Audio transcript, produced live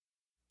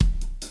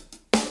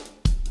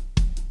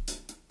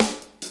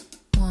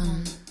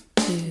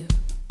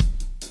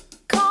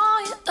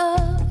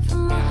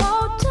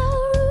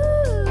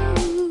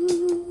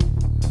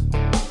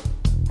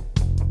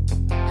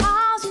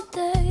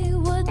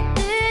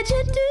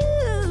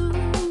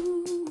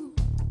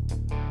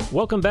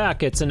Welcome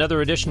back. It's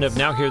another edition of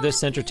Now Hear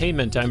This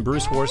Entertainment. I'm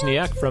Bruce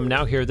Wozniak from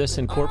Now Hear This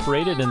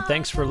Incorporated, and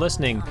thanks for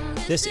listening.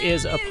 This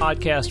is a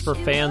podcast for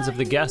fans of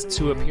the guests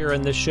who appear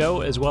in this show,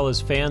 as well as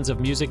fans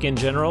of music in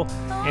general,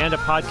 and a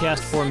podcast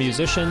for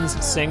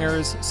musicians,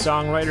 singers,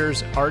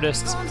 songwriters,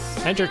 artists,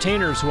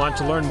 entertainers who want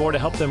to learn more to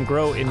help them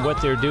grow in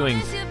what they're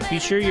doing. Be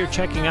sure you're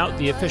checking out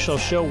the official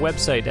show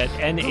website at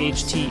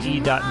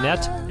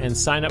NHTE.net and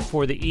sign up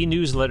for the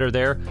e-newsletter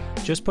there.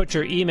 Just put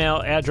your email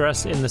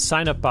address in the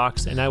sign-up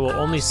box, and I will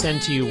only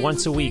send to you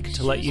once a week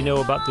to let you know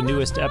about the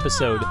newest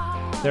episode.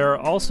 There are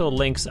also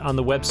links on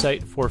the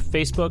website for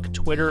Facebook,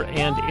 Twitter,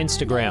 and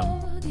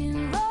Instagram.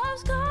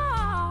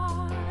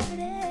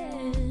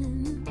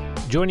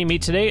 Joining me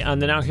today on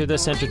the Now Hear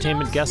This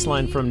Entertainment guest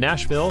line from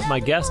Nashville, my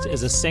guest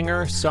is a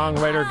singer,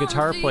 songwriter,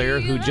 guitar player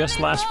who just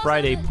last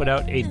Friday put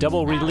out a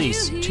double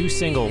release, 2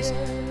 singles.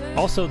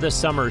 Also this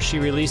summer, she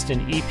released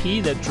an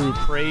EP that drew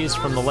praise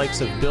from the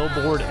likes of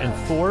Billboard and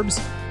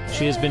Forbes.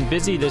 She has been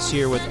busy this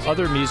year with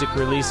other music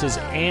releases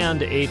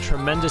and a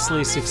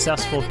tremendously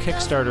successful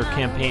Kickstarter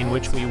campaign,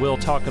 which we will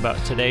talk about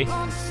today.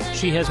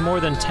 She has more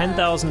than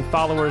 10,000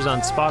 followers on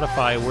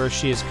Spotify, where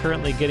she is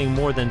currently getting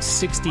more than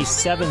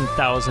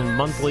 67,000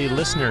 monthly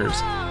listeners.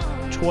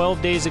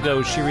 12 days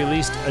ago, she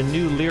released a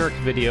new lyric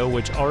video,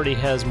 which already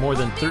has more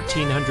than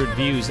 1,300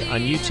 views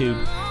on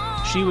YouTube.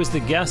 She was the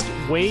guest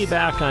way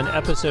back on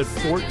episode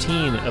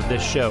 14 of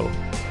this show.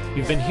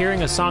 You've been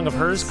hearing a song of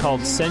hers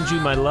called Send You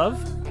My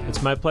Love.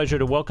 It's my pleasure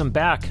to welcome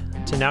back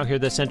to Now Hear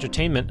This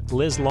Entertainment,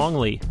 Liz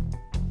Longley.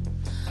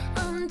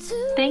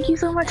 Thank you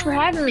so much for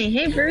having me.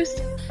 Hey, Bruce.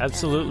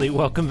 Absolutely.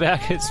 Welcome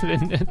back. It's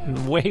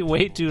been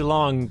way too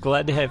long.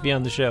 Glad to have you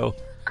on the show.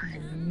 I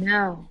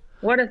know.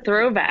 What a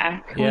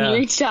throwback. When you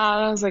reached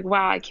out, I was like,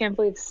 wow, I can't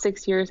believe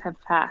 6 years have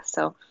passed.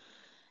 So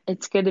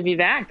it's good to be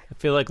back. I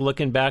feel like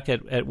looking back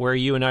at where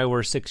you and I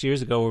were 6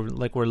 years ago,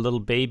 we're little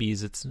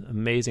babies. It's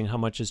amazing how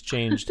much has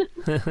changed.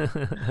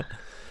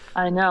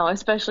 I know,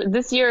 especially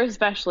this year,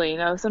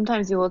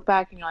 sometimes you look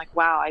back and you're like,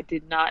 wow, I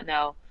did not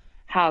know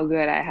how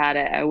good I had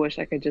it. I wish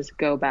I could just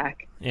go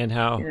back. And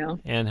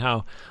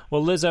how.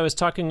 Well, Liz, I was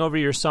talking over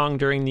your song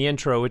during the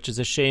intro, which is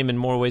a shame in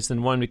more ways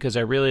than one because I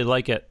really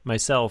like it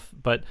myself.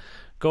 But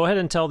go ahead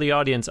and tell the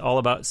audience all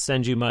about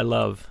Send You My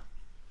Love.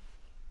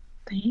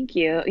 Thank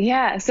you.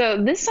 Yeah,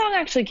 so this song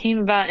actually came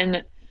about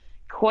in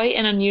quite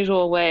an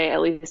unusual way,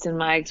 at least in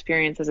my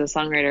experience as a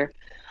songwriter.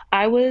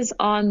 I was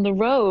on the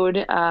road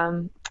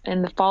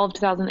in the fall of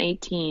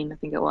 2018, I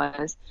think it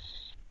was,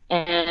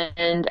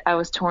 and I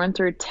was touring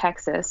through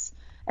Texas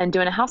and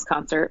doing a house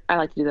concert. I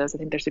like to do those. I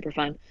think they're super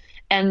fun.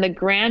 And the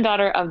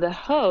granddaughter of the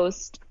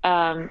host,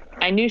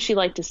 I knew she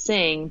liked to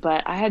sing,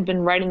 but I had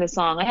been writing the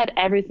song. I had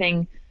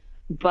everything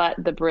but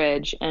the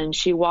bridge, and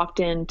she walked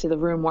into the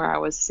room where I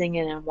was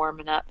singing and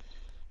warming up.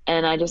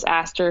 And I just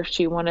asked her if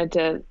she wanted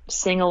to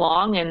sing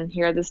along and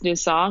hear this new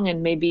song,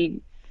 and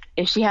maybe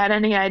if she had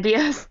any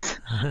ideas.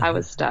 I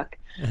was stuck.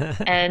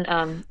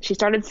 And she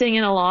started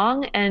singing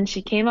along, and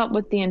she came up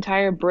with the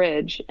entire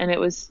bridge, and it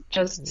was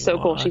just so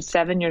cool. She's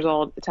 7 years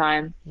old at the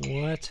time.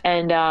 What?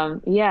 And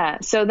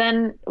so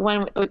then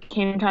when it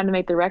came time to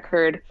make the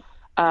record,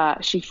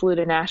 she flew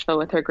to Nashville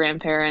with her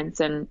grandparents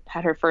and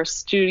had her first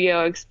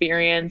studio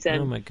experience.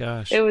 And oh my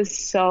gosh, it was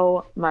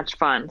so much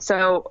fun.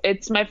 So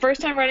it's my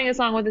first time writing a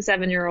song with a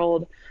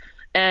 7-year-old,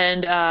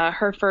 and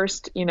her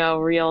first,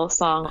 real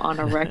song on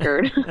a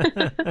record.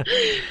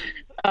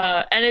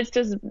 And it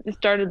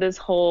started this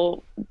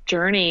whole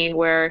journey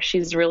where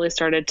she's really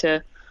started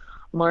to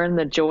learn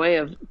the joy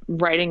of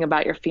writing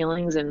about your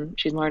feelings, and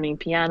she's learning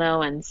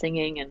piano and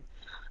singing, and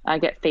I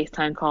get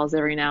FaceTime calls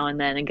every now and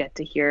then and get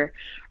to hear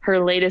her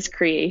latest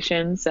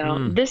creation.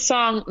 So this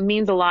song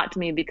means a lot to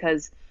me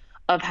because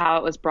of how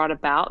it was brought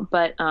about,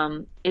 but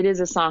it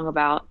is a song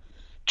about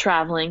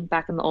traveling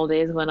back in the old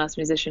days when us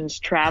musicians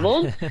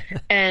traveled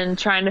and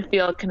trying to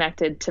feel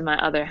connected to my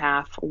other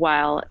half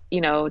while,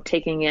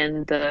 taking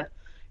in the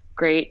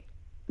great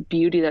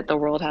beauty that the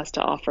world has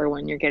to offer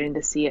when you're getting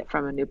to see it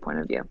from a new point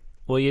of view.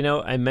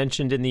 Well, I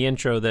mentioned in the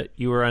intro that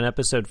you were on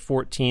episode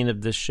 14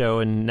 of this show,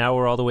 and now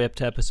we're all the way up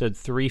to episode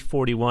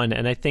 341,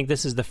 and I think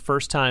this is the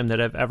first time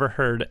that I've ever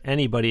heard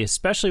anybody,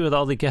 especially with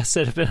all the guests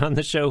that have been on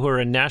the show who are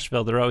in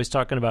Nashville, they're always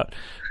talking about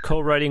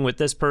co-writing with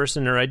this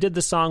person, or I did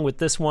the song with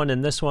this one,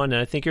 and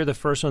I think you're the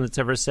first one that's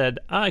ever said,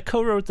 I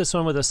co-wrote this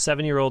one with a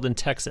 7-year-old in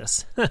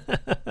Texas.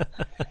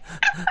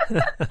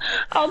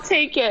 I'll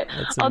take it.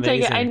 I'll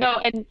take it. I know,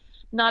 and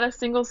not a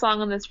single song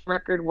on this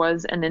record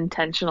was an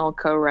intentional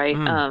co-write.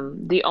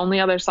 The only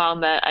other song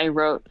that I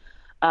wrote,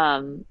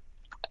 all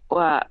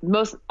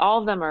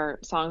of them are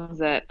songs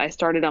that I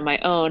started on my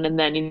own, and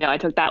then I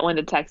took that one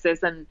to Texas,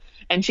 and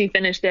she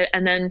finished it.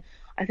 And then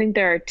I think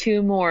there are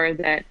 2 more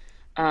that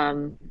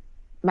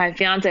my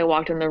fiance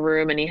walked in the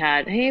room and he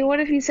had, hey,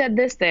 what if you said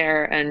this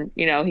there? And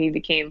he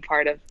became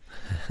part of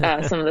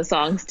some of the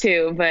songs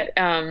too. But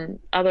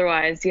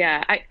otherwise,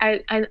 yeah,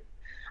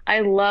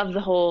 I love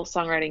the whole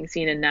songwriting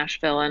scene in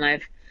Nashville, and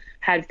I've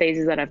had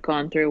phases that I've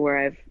gone through where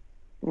I've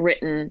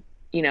written,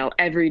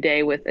 every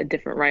day with a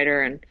different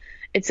writer, and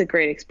it's a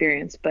great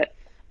experience. But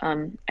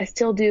I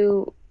still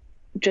do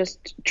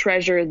just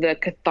treasure the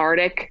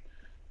cathartic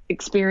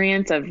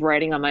experience of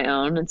writing on my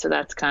own. And so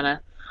that's kind of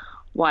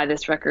why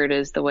this record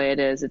is the way it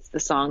is. It's the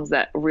songs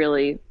that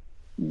really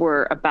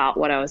were about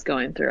what I was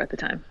going through at the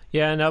time.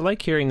 Yeah, and I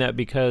like hearing that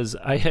because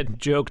I had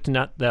joked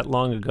not that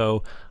long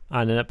ago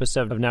on an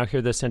episode of Now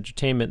Hear This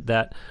Entertainment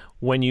that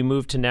when you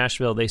move to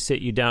Nashville, they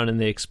sit you down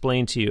and they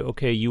explain to you,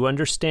 okay, you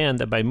understand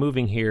that by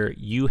moving here,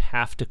 you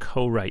have to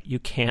co-write. You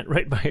can't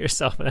write by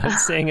yourself. And I'm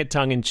saying it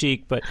tongue in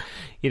cheek, but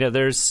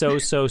there's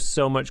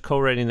so much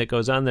co-writing that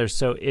goes on there.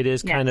 So it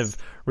is kind of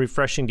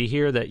refreshing to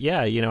hear that,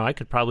 I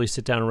could probably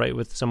sit down and write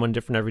with someone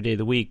different every day of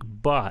the week,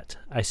 but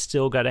I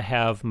still got to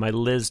have my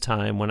Liz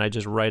time when I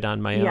just write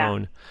on my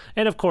own.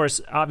 And of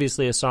course,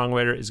 obviously a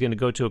songwriter is going to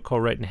go to a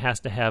co-write and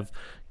has to have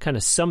kind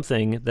of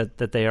something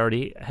that they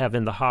already have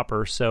in the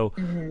hopper. So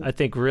I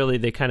think really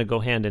they kind of go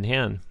hand in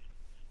hand.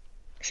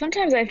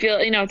 Sometimes I feel,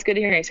 it's good to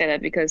hear you say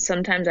that, because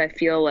sometimes I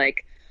feel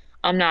like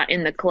I'm not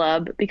in the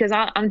club, because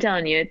I'm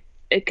telling you,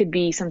 it could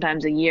be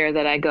sometimes a year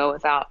that I go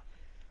without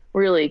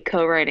really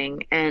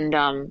co-writing. And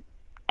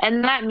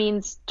that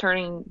means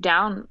turning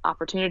down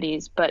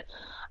opportunities, but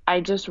I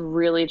just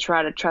really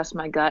try to trust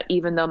my gut,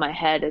 even though my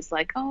head is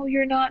like, oh,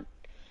 you're not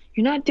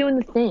doing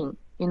the thing.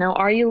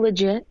 Are you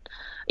legit?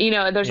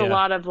 There's a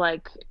lot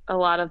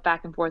of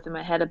back and forth in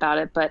my head about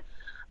it, but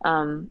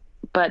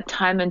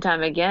time and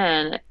time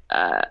again,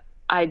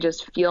 I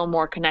just feel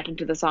more connected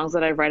to the songs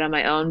that I write on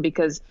my own,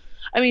 because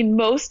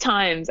most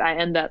times I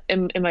end up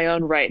in my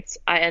own writes,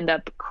 I end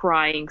up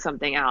crying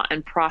something out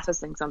and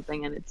processing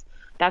something. And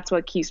that's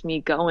what keeps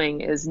me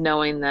going, is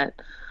knowing that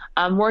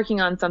I'm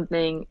working on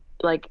something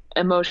like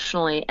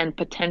emotionally and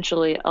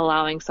potentially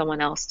allowing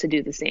someone else to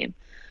do the same.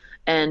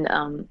 And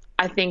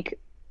I think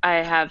I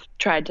have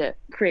tried to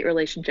create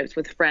relationships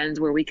with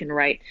friends where we can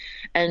write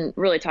and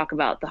really talk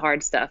about the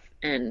hard stuff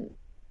and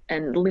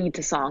lead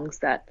to songs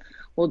that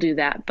will do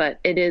that. But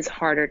it is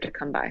harder to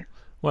come by.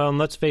 Well, and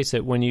let's face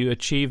it, when you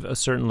achieve a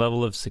certain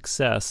level of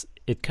success,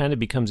 it kind of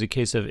becomes a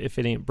case of if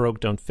it ain't broke,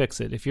 don't fix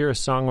it. If you're a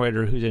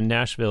songwriter who's in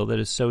Nashville that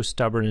is so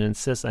stubborn and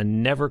insists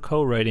on never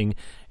co-writing,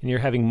 and you're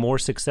having more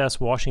success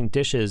washing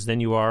dishes than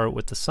you are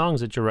with the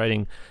songs that you're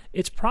writing,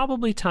 it's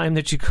probably time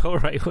that you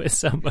co-write with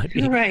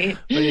somebody. Right.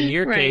 But in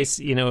your case,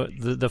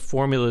 the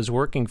formula is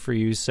working for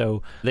you.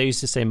 So they used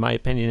to say, my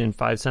opinion in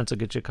 5 cents will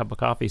get you a cup of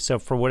coffee. So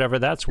for whatever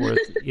that's worth,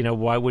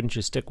 why wouldn't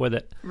you stick with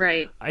it?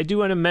 Right. I do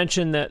want to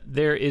mention that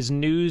there is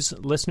news,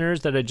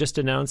 listeners, that I just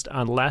announced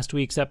on last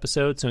week's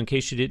episode. So in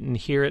case you didn't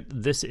hear it,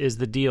 this is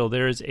the deal.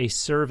 There is a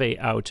survey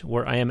out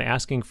where I am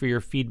asking for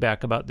your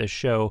feedback about this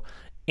show,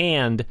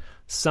 and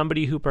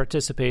somebody who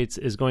participates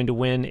is going to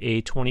win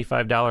a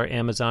 $25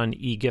 Amazon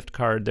e-gift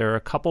card. There are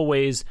a couple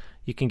ways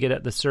you can get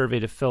at the survey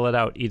to fill it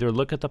out. Either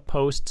look at the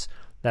posts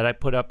that I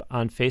put up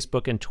on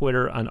Facebook and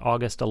Twitter on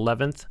August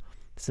 11th,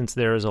 since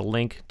there is a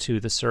link to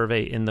the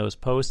survey in those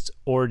posts,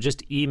 or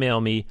just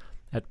email me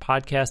at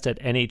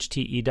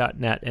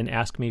podcast@nhte.net and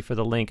ask me for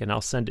the link, and I'll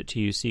send it to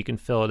you so you can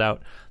fill it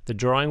out. The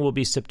drawing will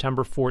be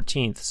September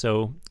 14th,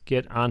 so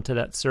get onto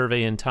that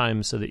survey in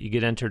time so that you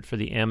get entered for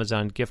the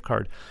Amazon gift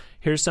card.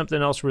 Here's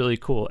something else really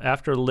cool.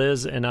 After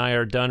Liz and I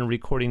are done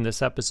recording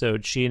this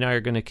episode, she and I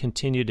are going to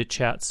continue to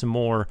chat some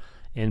more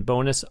in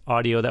bonus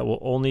audio that will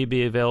only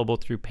be available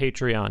through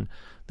Patreon.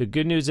 The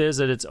good news is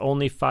that it's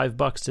only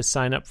 $5 to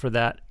sign up for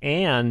that,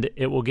 and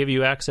it will give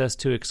you access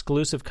to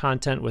exclusive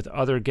content with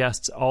other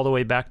guests all the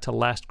way back to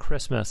last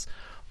Christmas.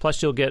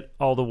 Plus, you'll get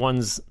all the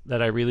ones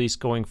that I release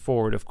going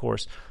forward, of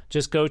course.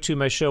 Just go to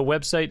my show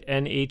website,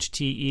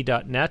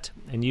 nhte.net,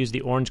 and use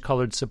the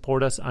orange-colored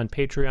Support Us on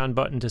Patreon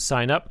button to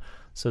sign up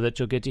so that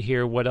you'll get to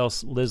hear what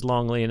else Liz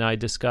Longley and I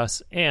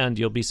discuss, and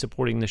you'll be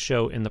supporting the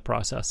show in the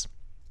process.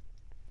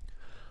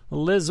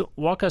 Liz,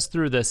 walk us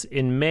through this.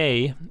 In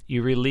May,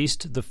 you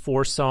released the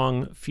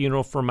 4-song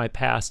Funeral for My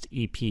Past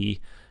EP,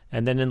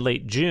 and then in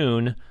late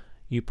June,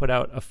 you put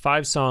out a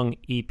 5-song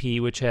EP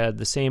which had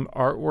the same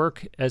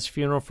artwork as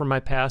Funeral for My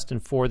Past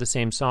and 4 of the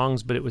same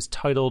songs, but it was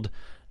titled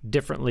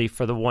differently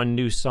for the one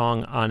new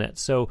song on it.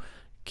 So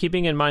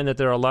keeping in mind that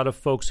there are a lot of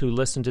folks who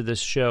listen to this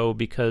show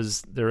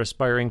because they're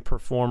aspiring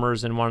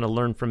performers and want to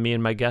learn from me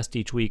and my guest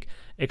each week,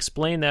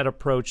 explain that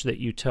approach that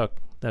you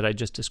took that I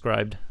just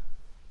described.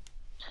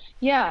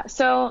 Yeah,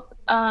 so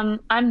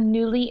I'm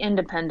newly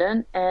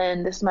independent,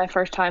 and this is my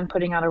first time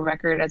putting out a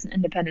record as an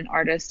independent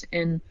artist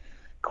in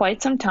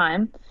quite some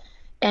time.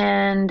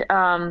 And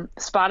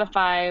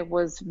Spotify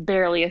was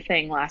barely a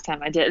thing last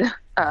time I did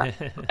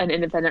an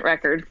independent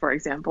record, for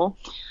example.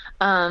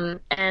 And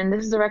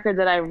this is a record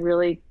that I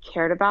really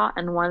cared about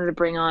and wanted to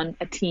bring on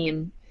a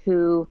team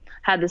who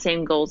had the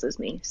same goals as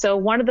me. So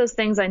one of those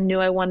things I knew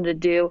I wanted to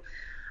do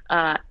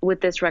with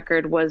this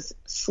record was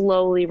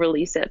slowly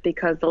release it,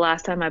 because the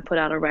last time I put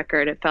out a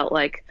record, it felt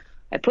like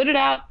I put it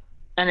out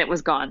and it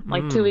was gone.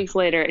 Like 2 weeks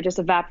later, it just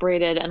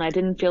evaporated, and I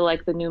didn't feel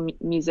like the new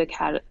music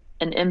had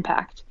an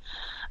impact.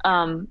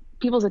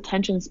 People's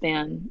attention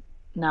span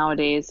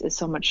nowadays is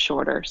so much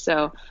shorter.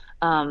 So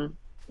I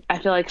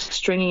feel like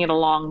stringing it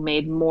along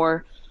made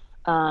more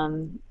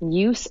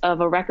use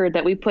of a record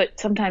that we put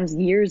sometimes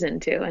years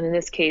into. And in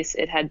this case,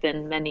 it had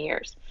been many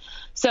years.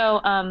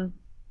 So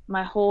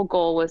my whole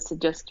goal was to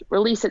just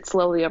release it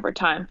slowly over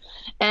time.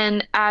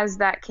 And as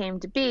that came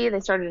to be, they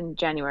started in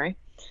January.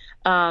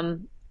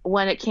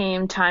 When it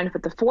came time to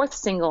put the fourth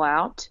single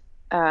out,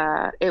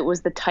 it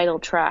was the title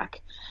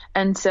track.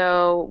 And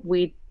so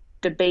we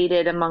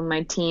debated among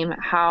my team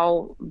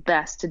how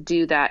best to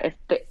do that.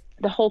 If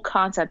the whole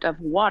concept of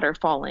water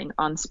falling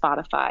on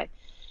Spotify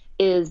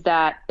is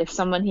that if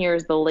someone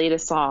hears the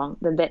latest song,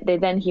 then they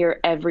then hear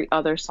every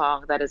other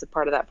song that is a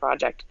part of that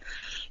project.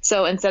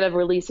 So instead of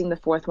releasing the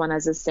fourth one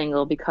as a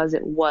single, because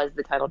it was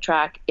the title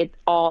track, it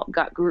all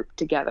got grouped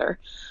together.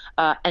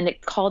 And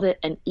it called it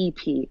an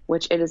EP,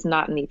 which it is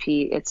not an EP.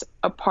 It's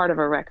a part of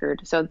a record.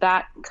 So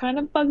that kind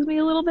of bugs me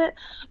a little bit.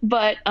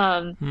 But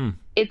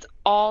it's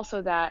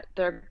also that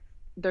they're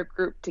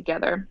grouped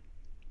together.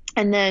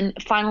 And then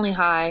Finally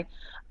High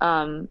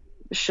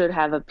should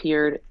have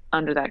appeared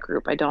under that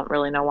group. I don't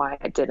really know why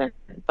it didn't.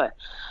 But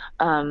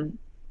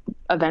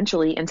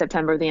eventually in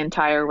September, the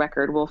entire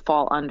record will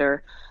fall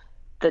under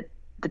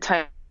the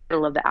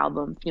title of the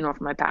album, Funeral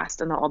for My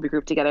Past, and they'll all be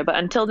grouped together. But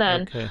until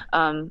then,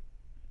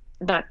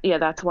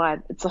 that's why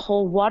it's a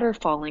whole water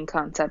falling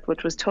concept,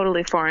 which was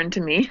totally foreign to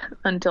me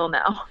until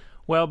now.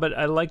 Well, but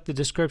I like the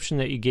description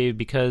that you gave,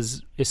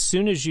 because as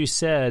soon as you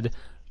said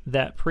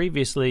that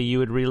previously you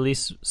would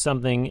release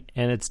something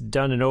and it's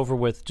done and over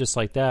with just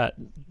like that,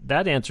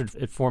 that answered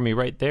it for me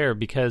right there.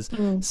 Because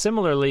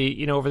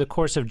similarly, over the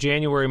course of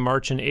January,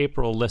 March, and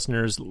April,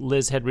 listeners,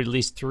 Liz had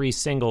released 3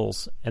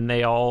 singles, and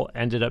they all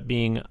ended up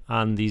being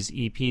on these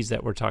EPs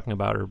that we're talking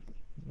about, or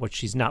what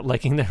she's not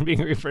liking they're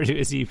being referred to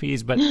as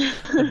EPs. But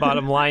the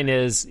bottom line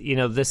is,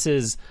 this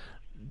is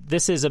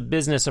a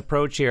business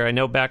approach here. I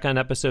know back on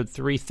episode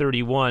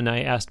 331,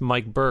 I asked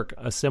Mike Burke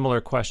a similar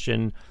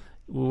question,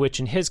 which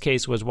in his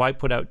case was, why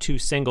put out 2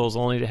 singles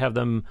only to have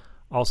them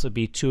also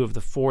be 2 of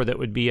the 4 that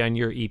would be on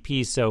your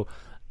EP? So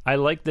I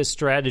like this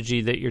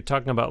strategy that you're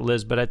talking about,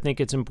 Liz, but I think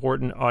it's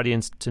important,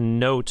 audience, to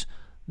note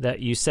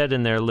that you said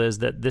in there, Liz,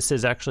 that this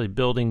is actually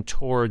building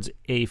towards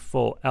a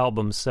full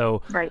album.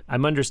 So right.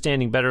 I'm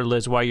understanding better,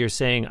 Liz, why you're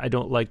saying I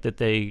don't like that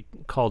they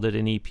called it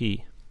an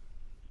EP.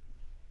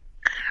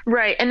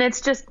 Right. And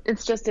it's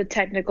just a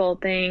technical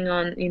thing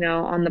on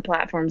the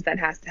platforms that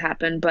has to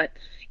happen. But,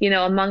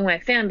 among my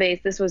fan base,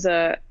 this was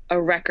a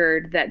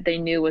record that they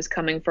knew was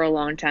coming for a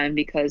long time,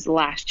 because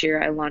last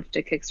year I launched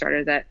a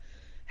Kickstarter that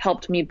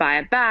helped me buy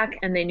it back,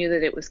 and they knew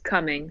that it was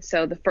coming.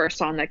 So the first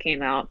song that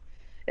came out,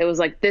 it was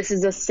like, this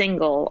is a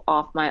single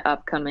off my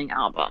upcoming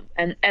album.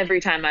 And every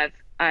time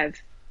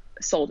I've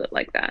sold it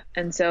like that.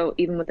 And so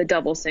even with a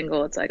double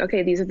single, it's like,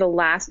 okay, these are the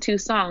last 2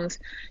 songs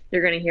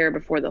you're going to hear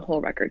before the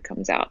whole record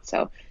comes out.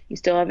 So you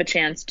still have a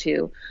chance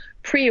to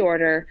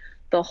pre-order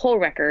the whole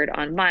record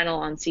on vinyl,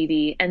 on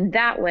CD. And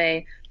that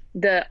way,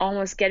 the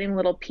almost getting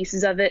little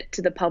pieces of it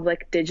to the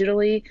public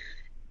digitally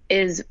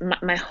is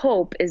my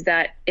hope is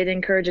that it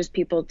encourages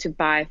people to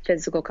buy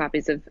physical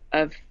copies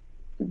of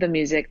the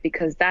music,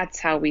 because that's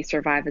how we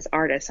survive as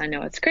artists. I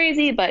know it's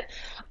crazy, but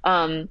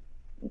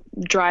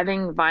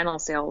driving vinyl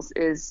sales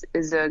is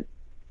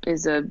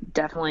a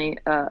definitely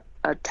a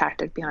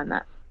tactic behind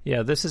that.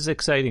 Yeah, this is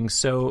exciting.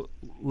 So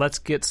let's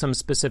get some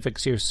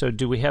specifics here. So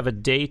do we have a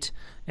date,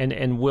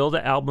 and will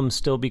the album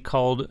still be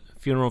called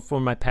Funeral for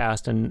My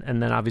Past? And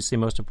then obviously,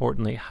 most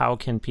importantly, how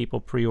can people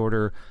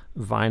pre-order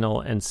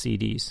vinyl and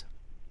CDs?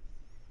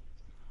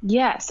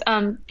 Yes.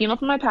 Funeral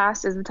for My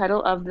Past is the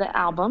title of the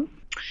album.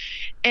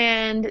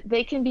 And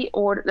they can be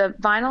ordered. The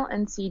vinyl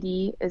and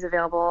CD is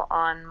available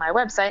on my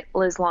website,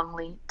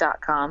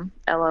 lizlongley.com.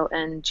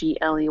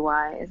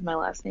 Longley is my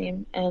last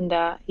name. And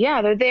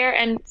they're there.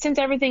 And since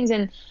everything's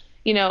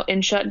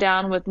in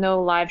shutdown with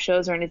no live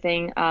shows or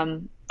anything,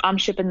 I'm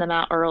shipping them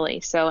out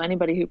early. So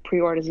anybody who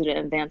pre-orders it in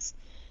advance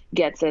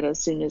gets it as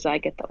soon as I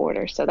get the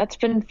order. So that's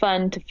been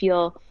fun to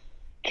feel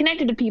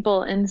connected to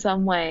people in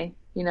some way,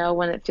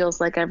 when it feels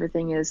like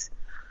everything is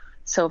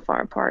so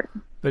far apart.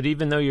 But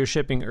even though you're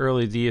shipping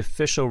early, the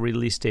official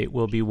release date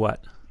will be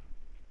what?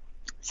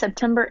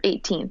 September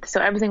 18th. So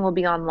everything will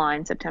be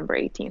online September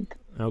 18th.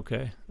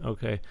 Okay.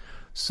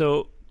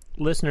 So,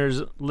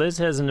 listeners, Liz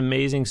has an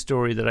amazing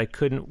story that I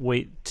couldn't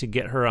wait to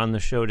get her on the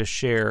show to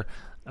share.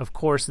 Of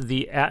course,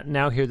 the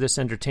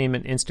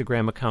 @NowHearThisEntertainment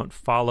Instagram account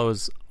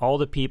follows all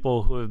the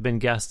people who have been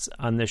guests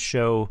on this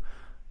show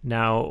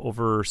now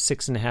over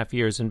 6.5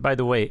 years. And by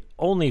the way,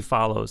 only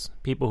follows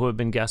people who have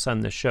been guests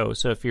on this show.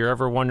 So if you're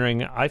ever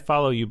wondering, I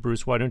follow you,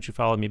 Bruce, why don't you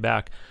follow me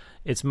back?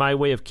 It's my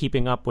way of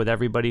keeping up with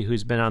everybody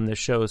who's been on this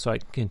show, so I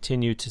can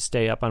continue to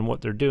stay up on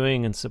what they're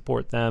doing and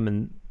support them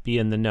and be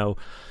in the know.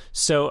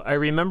 So I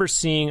remember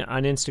seeing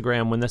on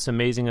Instagram when this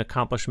amazing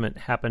accomplishment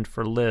happened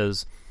for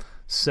Liz.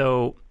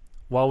 So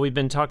while we've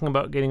been talking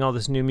about getting all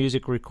this new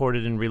music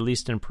recorded and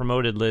released and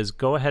promoted, Liz,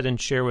 go ahead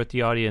and share with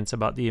the audience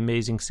about the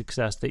amazing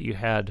success that you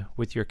had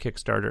with your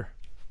Kickstarter.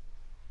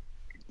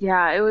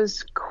 Yeah, it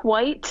was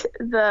quite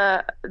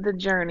the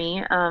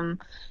journey.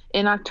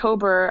 In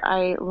October,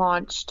 I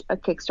launched a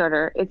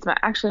Kickstarter. It's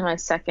actually my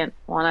second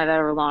one I've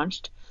ever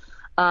launched.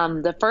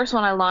 The first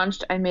one I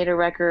launched, I made a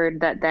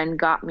record that then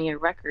got me a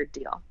record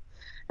deal.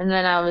 And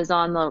then I was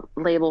on the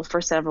label for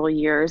several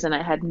years, and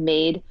I had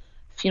made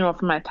Funeral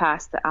for My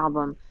Past, the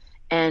album,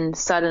 and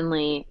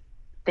suddenly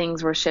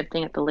things were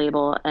shifting at the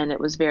label, and it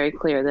was very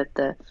clear that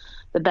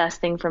the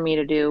best thing for me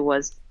to do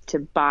was to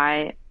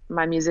buy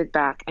my music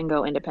back and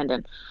go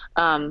independent.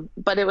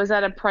 But it was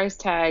at a price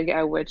tag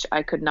at which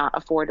I could not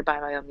afford to buy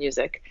my own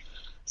music.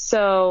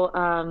 So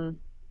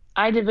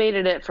I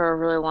debated it for a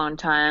really long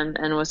time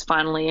and was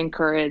finally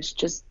encouraged,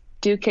 just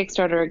do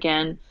Kickstarter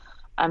again.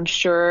 I'm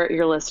sure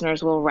your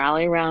listeners will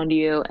rally around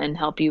you and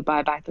help you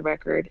buy back the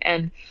record.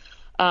 And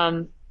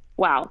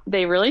wow,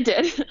 they really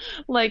did.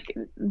 Like,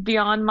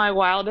 beyond my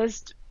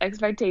wildest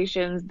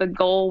expectations, the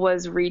goal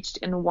was reached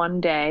in one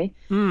day.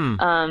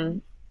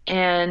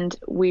 And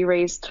we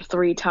raised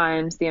 3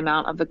 times the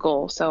amount of the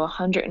goal. So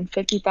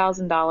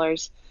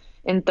 $150,000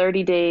 in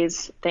 30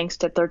 days, thanks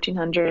to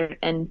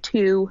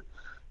 1,302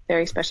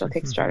 very special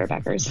Kickstarter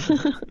backers.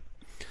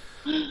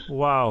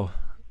 Wow.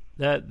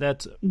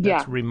 That's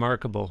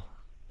remarkable.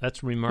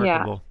 That's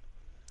remarkable.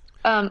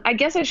 Yeah. I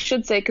guess I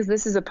should say, because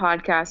this is a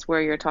podcast where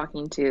you're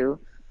talking to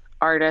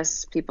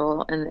artists,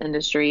 people in the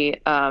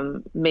industry,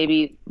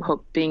 maybe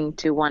hoping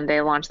to one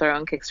day launch their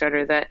own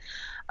Kickstarter, that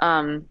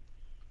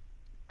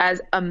as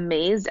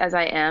amazed as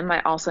I am,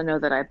 I also know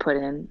that I put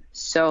in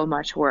so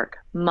much work,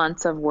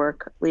 months of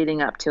work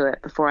leading up to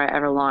it before I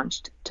ever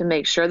launched, to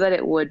make sure that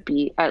it would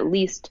be at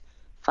least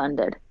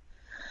funded.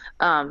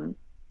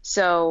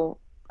 So,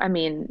 I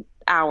mean,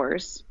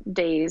 hours,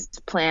 days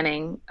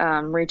planning,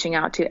 reaching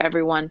out to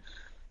everyone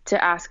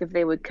to ask if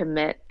they would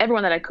commit,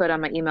 everyone that I could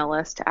on my email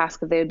list, to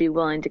ask if they would be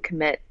willing to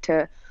commit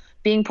to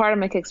being part of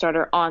my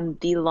Kickstarter on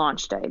the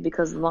launch day,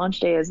 because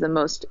launch day is the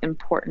most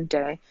important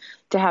day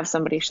to have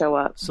somebody show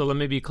up. So let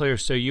me be clear.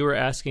 So you were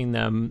asking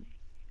them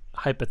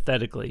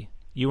hypothetically.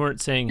 You weren't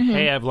saying,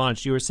 hey, I've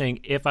launched. You were saying,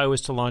 if I was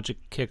to launch a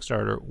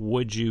Kickstarter,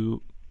 would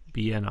you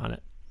be in on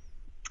it?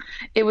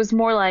 It was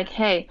more like,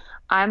 hey,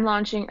 I'm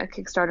launching a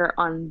Kickstarter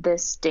on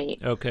this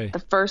date. Okay. The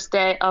first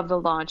day of the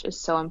launch is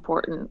so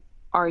important.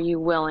 Are you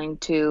willing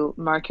to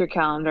mark your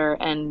calendar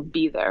and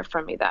be there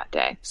for me that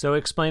day? So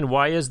explain,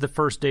 why is the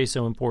first day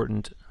so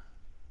important?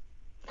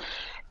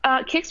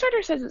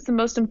 Kickstarter says it's the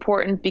most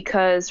important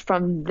because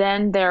from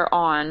then there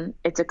on,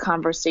 it's a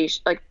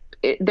conversation. Like,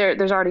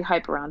 there's already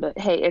hype around it.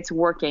 Hey, it's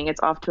working. It's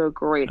off to a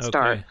great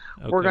start.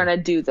 Okay. We're going to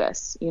do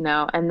this,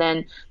 and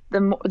then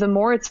the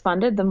more it's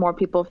funded, the more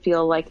people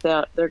feel like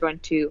they're going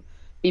to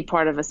be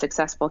part of a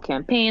successful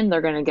campaign.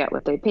 They're going to get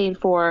what they paid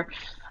for,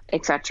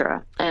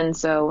 etc. And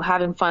so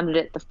having funded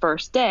it the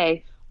first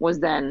day was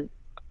then,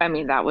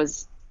 that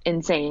was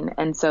insane.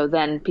 And so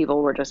then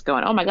people were just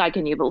going, oh my God,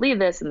 can you believe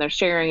this? And they're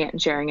sharing it,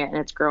 and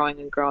it's growing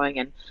and growing.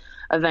 And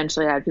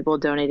eventually I had people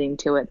donating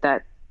to it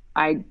that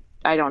I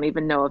don't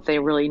even know if they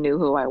really knew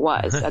who I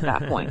was at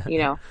that point.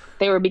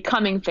 They were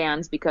becoming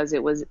fans because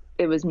it was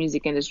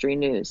music industry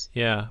news.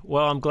 Yeah.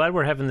 Well, I'm glad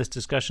we're having this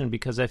discussion,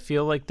 because I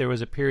feel like there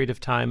was a period of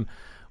time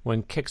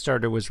when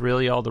Kickstarter was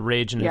really all the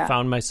rage, and I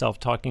found myself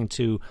talking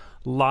to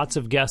lots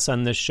of guests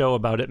on this show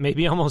about it,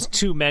 maybe almost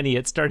too many,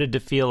 it started to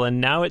feel. And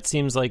now it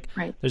seems like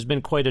there's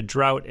been quite a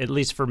drought, at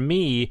least for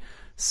me.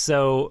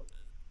 So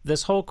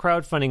this whole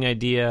crowdfunding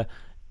idea,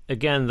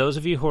 again, those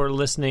of you who are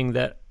listening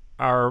that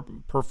are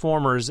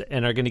performers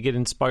and are going to get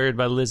inspired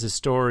by Liz's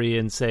story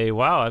and say,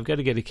 wow, I've got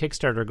to get a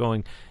Kickstarter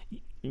going.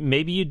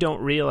 Maybe you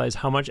don't realize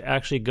how much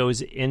actually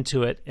goes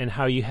into it, and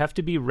how you have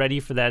to be ready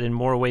for that in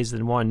more ways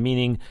than one,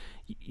 meaning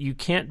you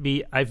can't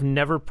be, I've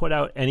never put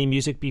out any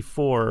music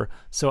before,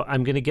 so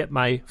I'm going to get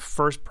my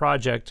first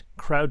project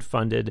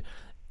crowdfunded.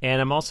 And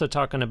I'm also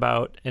talking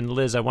about, and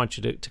Liz, I want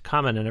you to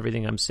comment on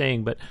everything I'm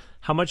saying, but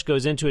how much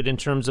goes into it in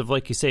terms of,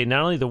 like you say,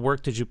 not only the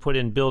work that you put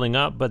in building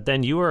up, but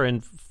then you are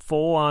in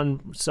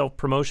full-on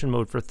self-promotion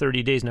mode for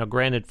 30 days. Now,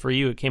 granted, for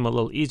you, it came a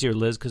little easier,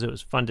 Liz, because it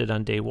was funded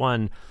on day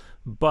one.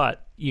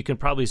 But you can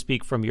probably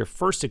speak from your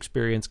first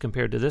experience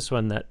compared to this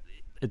one that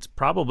it's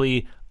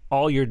probably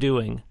all you're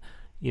doing.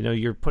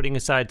 You're putting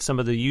aside some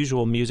of the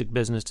usual music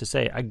business to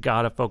say, I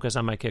got to focus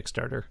on my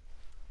Kickstarter.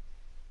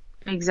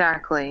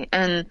 Exactly.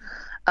 And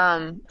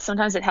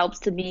sometimes it helps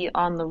to be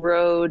on the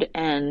road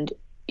and,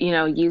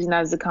 using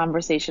that as a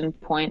conversation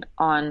point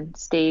on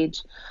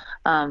stage.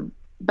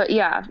 But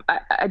yeah,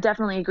 I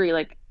definitely agree.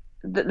 Like,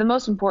 the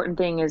most important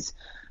thing is,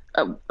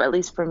 at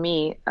least for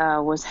me,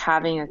 was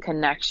having a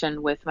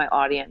connection with my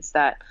audience.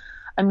 That,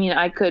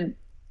 I could,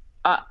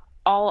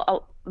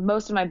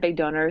 most of my big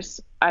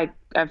donors,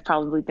 I've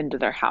probably been to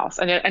their house.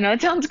 I know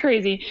it sounds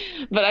crazy,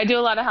 but I do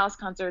a lot of house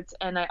concerts,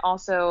 and I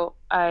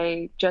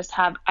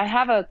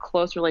have a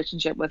close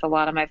relationship with a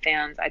lot of my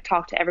fans. I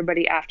talk to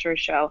everybody after a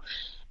show,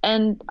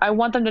 and I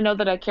want them to know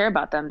that I care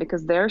about them,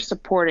 because they're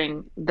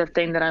supporting the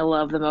thing that I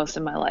love the most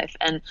in my life.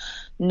 And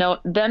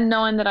them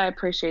knowing that I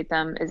appreciate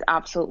them is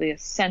absolutely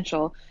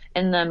essential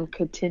in them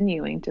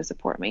continuing to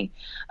support me.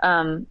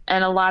 And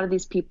a lot of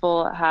these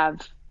people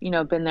have,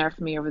 been there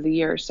for me over the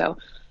years. So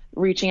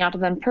reaching out to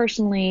them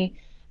personally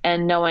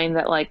and knowing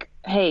that, like,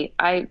 hey,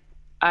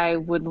 I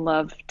would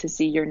love to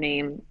see your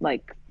name,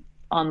 like,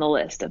 on the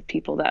list of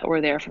people that were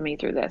there for me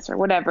through this or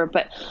whatever.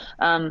 But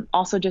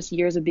also just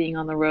years of being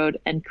on the road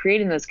and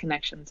creating those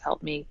connections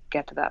helped me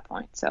get to that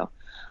point. So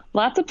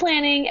lots of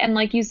planning. And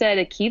like you said,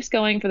 it keeps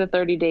going for the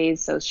 30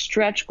 days. So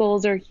stretch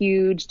goals are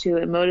huge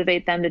to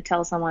motivate them to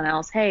tell someone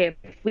else, hey,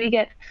 if we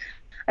get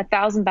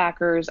 1,000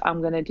 backers,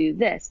 I'm going to do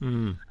this.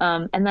 And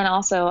then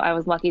also I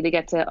was lucky to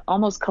get to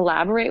almost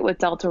collaborate with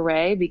Delta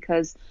Ray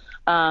because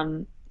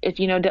if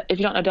you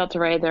don't know Delta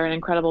Ray, they're an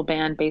incredible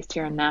band based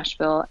here in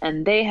Nashville,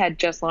 and they had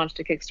just launched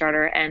a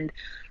Kickstarter and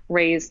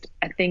raised,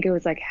 I think it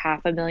was like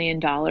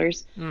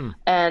 $500,000.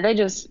 And they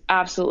just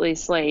absolutely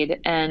slayed,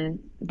 and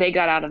they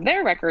got out of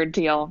their record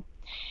deal,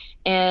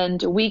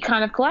 and we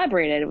kind of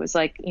collaborated. It was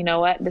like, you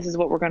know what, this is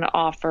what we're going to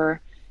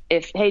offer.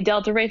 Hey,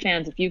 Delta Ray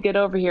fans, if you get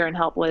over here and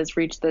help Liz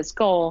reach this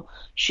goal,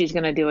 she's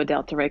going to do a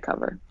Delta Ray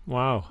cover.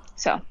 Wow.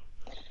 So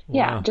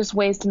yeah, just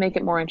ways to make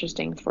it more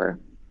interesting for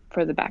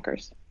the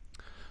backers.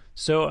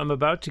 So I'm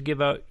about to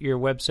give out your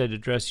website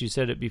address. You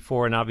said it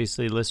before, and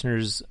obviously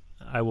listeners,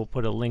 I will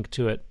put a link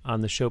to it on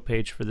the show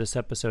page for this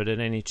episode at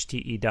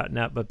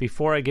nhte.net. But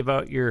before I give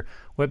out your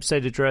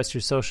website address,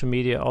 your social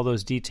media, all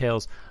those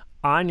details,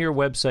 on your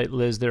website,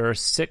 Liz, there are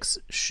 6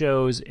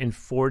 shows in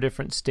 4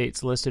 different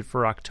states listed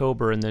for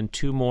October, and then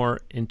 2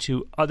 more in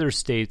 2 other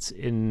states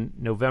in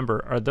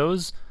November. Are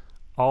those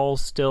all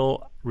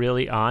still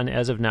really on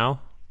as of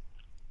now?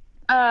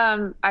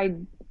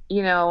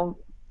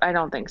 I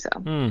don't think so.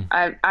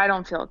 I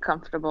don't feel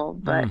comfortable,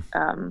 but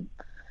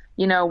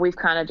we've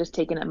kind of just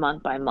taken it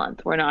month by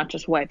month. We're not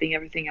just wiping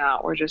everything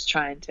out. We're just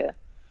trying to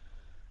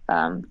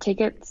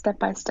take it step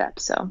by step.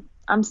 So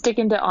I'm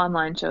sticking to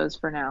online shows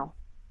for now.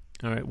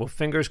 All right. Well,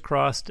 fingers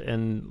crossed,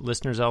 and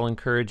listeners, I'll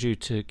encourage you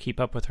to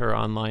keep up with her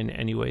online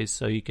anyways,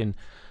 so you can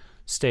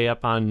stay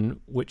up on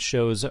which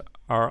shows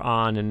are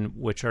on and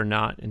which are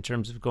not in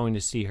terms of going to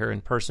see her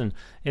in person.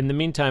 In the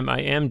meantime, I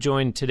am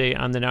joined today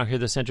on the Now Hear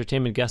This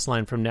Entertainment guest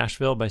line from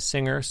Nashville by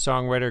singer,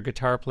 songwriter,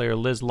 guitar player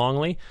Liz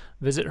Longley.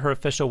 Visit her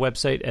official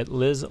website at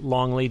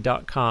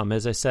lizlongley.com.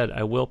 As I said,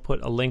 I will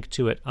put a link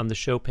to it on the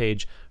show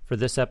page for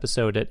this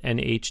episode at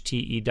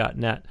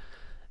nhte.net.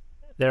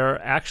 There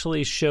are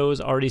actually shows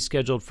already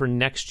scheduled for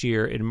next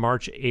year in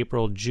March,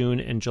 April,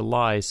 June, and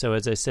July. So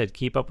as I said,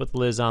 keep up with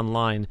Liz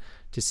online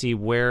to see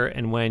where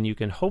and when you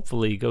can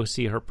hopefully go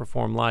see her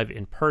perform live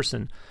in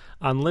person.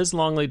 On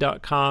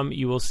lizlongley.com,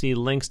 you will see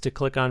links to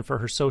click on for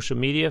her social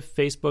media,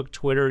 Facebook,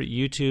 Twitter,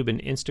 YouTube,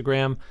 and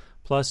Instagram.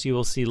 Plus, you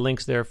will see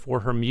links there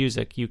for her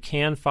music. You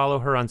can follow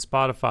her on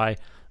Spotify,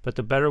 but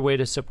the better way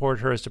to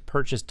support her is to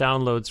purchase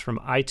downloads from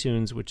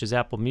iTunes, which is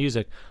Apple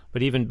Music.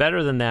 But even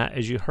better than that,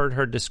 as you heard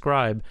her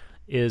describe,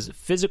 is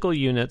physical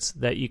units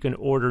that you can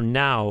order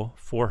now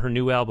for her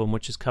new album,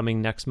 which is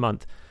coming next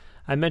month.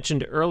 I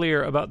mentioned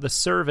earlier about the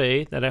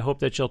survey that I hope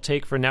that you'll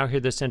take for Now Hear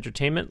This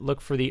Entertainment.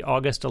 Look for the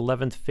August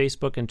 11th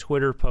Facebook and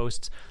Twitter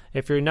posts.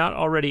 If you're not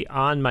already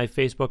on my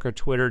Facebook or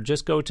Twitter,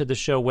 just go to the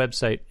show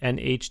website,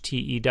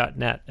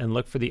 nhte.net, and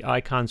look for the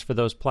icons for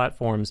those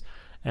platforms,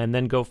 and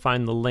then go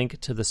find the link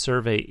to the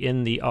survey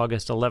in the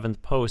August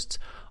 11th posts.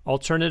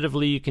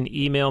 Alternatively, you can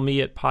email me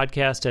at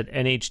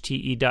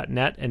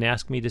podcast@nhte.net and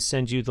ask me to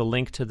send you the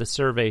link to the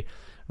survey.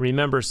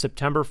 Remember,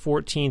 September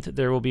 14th,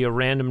 there will be a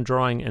random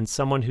drawing, and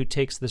someone who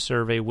takes the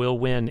survey will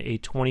win a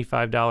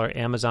 $25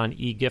 Amazon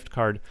e-gift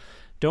card.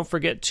 Don't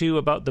forget, too,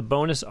 about the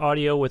bonus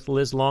audio with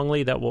Liz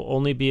Longley that will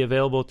only be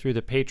available through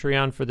the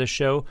Patreon for the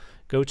show.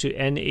 Go to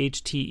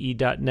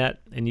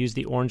nhte.net and use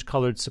the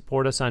orange-colored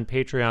Support Us on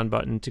Patreon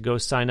button to go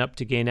sign up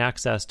to gain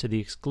access to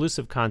the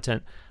exclusive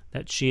content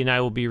that she and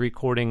I will be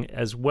recording,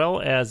 as well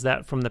as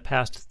that from the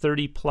past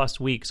 30-plus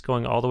weeks,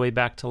 going all the way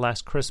back to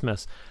last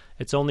Christmas.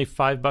 It's only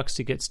 $5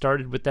 to get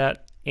started with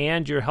that,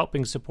 and you're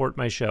helping support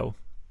my show.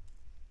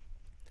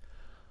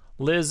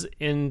 Liz,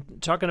 in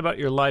talking about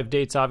your live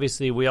dates,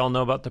 obviously we all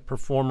know about the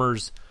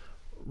performers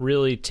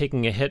really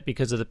taking a hit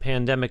because of the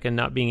pandemic and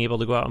not being able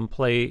to go out and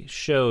play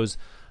shows.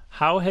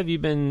 How have you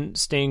been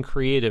staying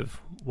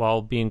creative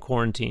while being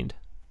quarantined?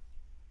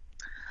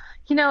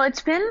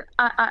 It's been,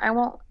 I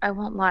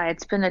won't lie,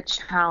 it's been a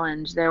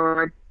challenge. There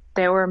were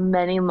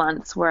many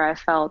months where I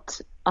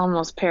felt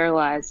almost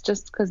paralyzed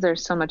just because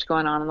there's so much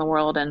going on in the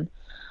world, and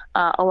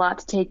a lot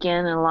to take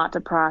in and a lot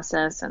to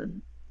process,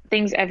 and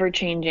things ever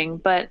changing.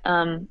 But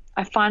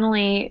I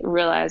finally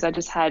realized I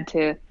just had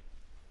to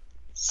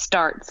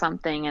start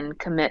something and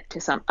commit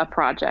to a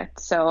project.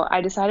 So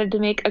I decided to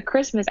make a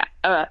Christmas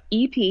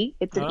EP.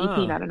 It's an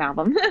EP, not an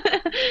album.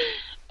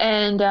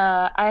 And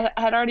I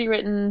had already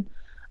written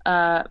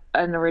an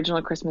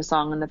original Christmas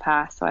song in the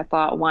past, so I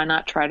thought, why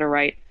not try to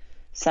write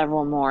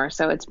several more?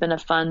 So it's been a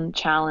fun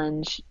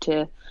challenge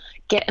to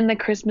get in the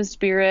Christmas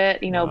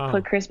spirit,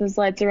 put Christmas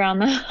lights around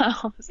the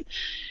house,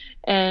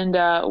 and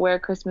wear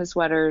Christmas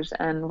sweaters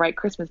and write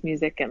Christmas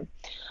music. And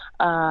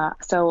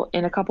so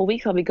in a couple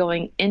weeks, I'll be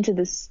going into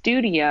the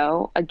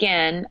studio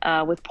again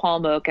with Paul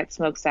Moak at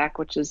Smokestack,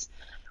 which is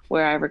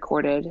where I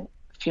recorded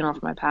Funeral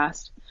for My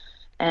Past,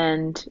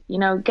 and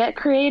get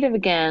creative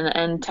again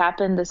and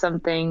tap into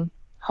something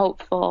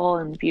hopeful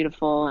and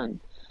beautiful and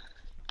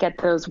get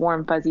those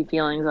warm, fuzzy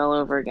feelings all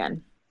over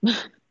again.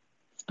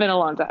 been a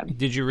long time.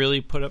 Did you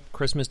really put up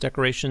Christmas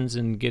decorations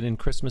and get in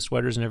Christmas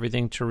sweaters and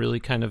everything to really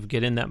kind of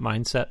get in that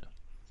mindset?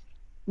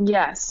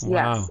 Yes,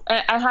 Wow.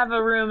 yes. I have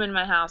a room in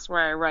my house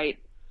where I write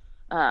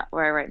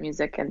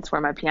music, and it's where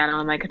my piano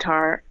and my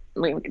guitars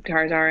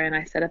are, and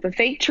I set up a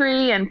fake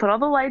tree and put all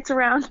the lights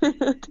around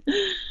it.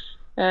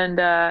 And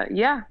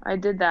yeah, I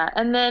did that.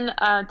 And then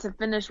to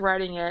finish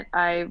writing it,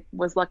 I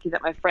was lucky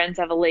that my friends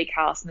have a lake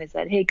house, and they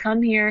said, hey,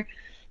 come here,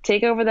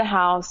 take over the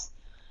house.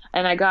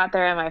 And I got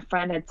there, and my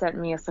friend had sent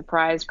me a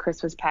surprise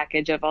Christmas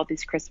package of all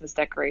these Christmas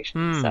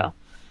decorations. So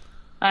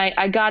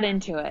I got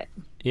into it.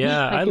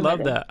 Yeah, I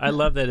love that. I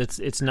love that.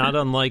 It's not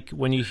unlike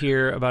when you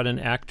hear about an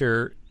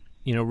actor,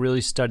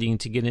 really studying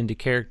to get into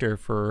character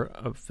for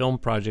a film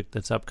project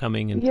that's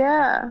upcoming.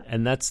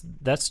 And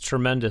that's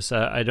tremendous.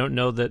 I don't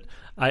know that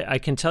I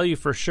can tell you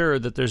for sure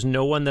that there's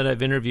no one that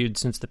I've interviewed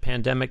since the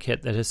pandemic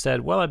hit that has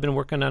said, well, I've been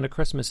working on a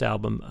Christmas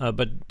album,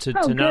 but to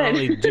not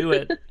only do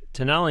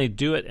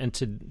it, and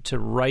to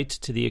write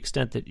to the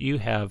extent that you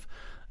have,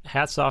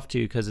 hats off to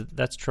you, because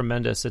that's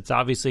tremendous. It's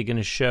obviously going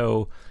to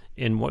show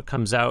in what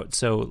comes out.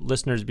 So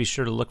listeners, be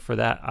sure to look for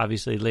that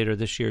obviously later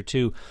this year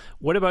too.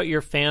 What about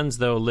your fans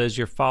though, Liz,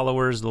 your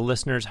followers, the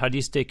listeners? How do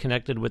you stay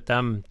connected with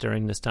them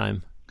during this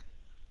time?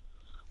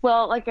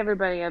 Well, like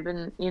everybody, I've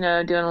been, doing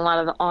a lot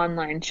of the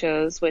online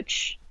shows,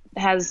 which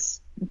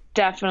has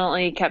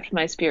definitely kept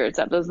my spirits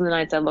up. Those are the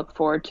nights I look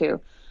forward to.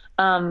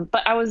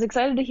 But I was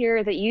excited to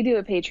hear that you do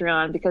a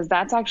Patreon, because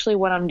that's actually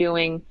what I'm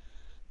doing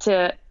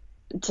to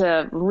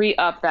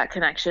re-up that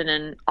connection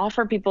and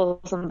offer people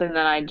something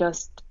that I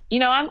just,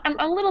 I'm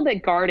a little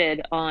bit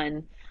guarded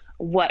on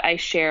what I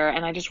share.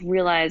 And I just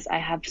realized I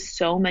have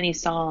so many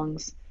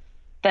songs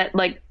that,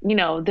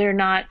 they're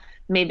not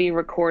maybe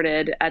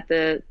recorded at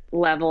the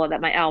level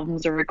that my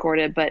albums are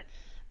recorded, but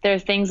there are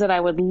things that I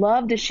would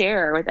love to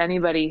share with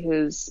anybody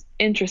who's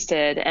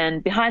interested,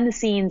 and behind the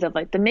scenes of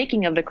the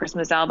making of the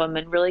Christmas album,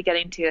 and really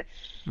getting to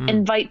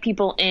invite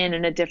people in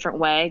a different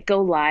way,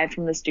 go live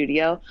from the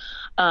studio.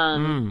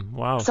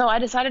 Wow. So I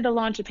decided to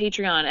launch a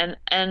Patreon,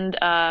 and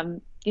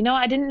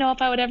I didn't know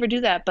if I would ever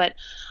do that, but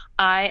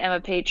I am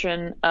a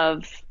patron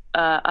of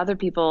other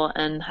people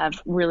and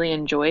have really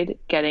enjoyed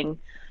getting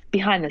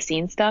behind the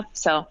scenes stuff.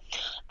 So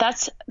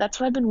that's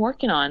what I've been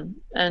working on.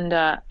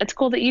 And it's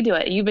cool that you do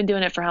it. You've been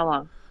doing it for how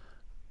long?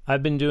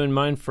 I've been doing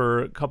mine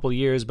for a couple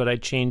years, but I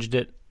changed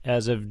it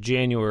as of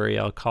January,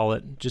 I'll call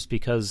it, just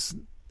because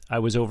I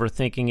was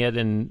overthinking it,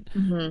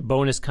 and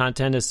bonus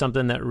content is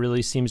something that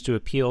really seems to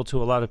appeal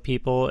to a lot of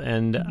people.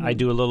 And I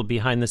do a little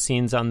behind the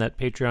scenes on that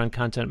Patreon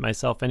content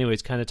myself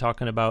anyways, kind of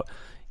talking about,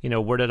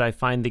 where did I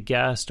find the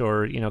guest,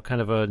 or,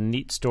 kind of a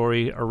neat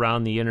story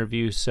around the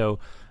interview. So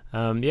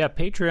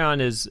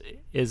Patreon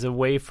is a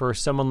way for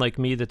someone like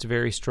me that's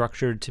very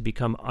structured to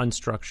become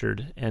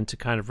unstructured, and to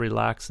kind of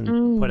relax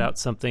and put out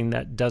something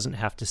that doesn't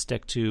have to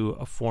stick to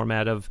a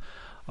format of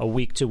a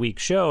week-to-week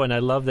show. And I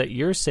love that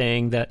you're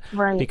saying that,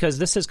 because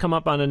this has come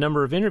up on a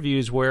number of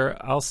interviews where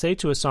I'll say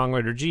to a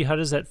songwriter, gee, how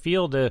does that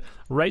feel to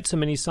write so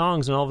many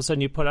songs, and all of a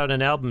sudden you put out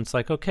an album? It's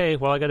like, okay,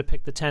 well, I got to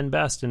pick the 10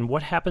 best, and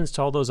what happens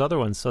to all those other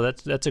ones? So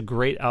that's a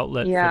great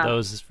outlet for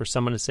those, is for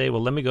someone to say,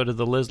 well, let me go to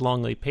the Liz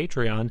Longley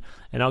Patreon,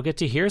 and I'll get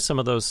to hear some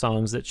of those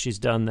songs that she's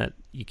done that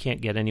you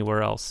can't get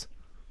anywhere else.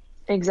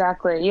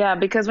 Exactly. Yeah,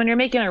 because when you're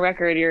making a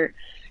record,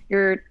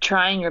 you're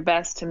trying your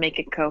best to make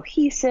it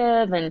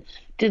cohesive, and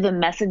do the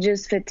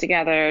messages fit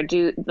together?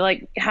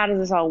 How does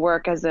this all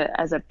work as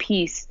a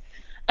piece?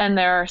 And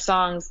there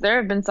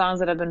have been songs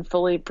that have been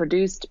fully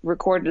produced,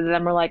 recorded, and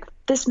then we're like,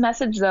 this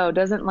message though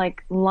doesn't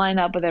line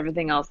up with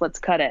everything else. Let's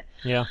cut it.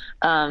 Yeah.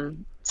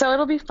 So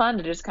it'll be fun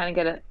to just kind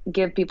of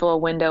give people a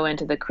window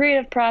into the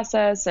creative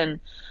process,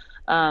 and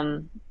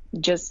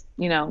just,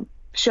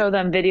 show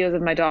them videos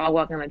of my dog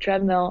walking on the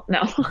treadmill.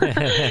 No,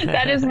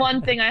 that is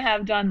one thing I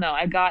have done though.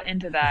 I got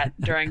into that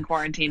during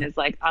quarantine, is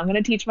I'm going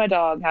to teach my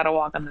dog how to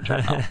walk on the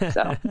treadmill.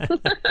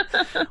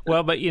 So,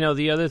 well, but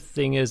the other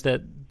thing is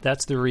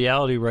that's the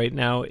reality right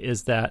now,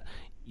 is that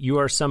you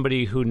are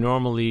somebody who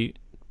normally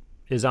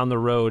is on the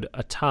road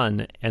a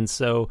ton. And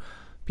so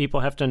people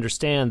have to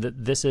understand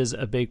that this is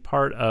a big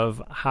part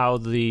of how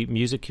the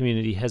music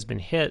community has been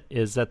hit,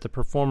 is that the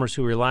performers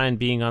who rely on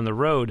being on the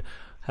road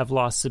have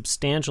lost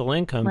substantial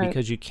income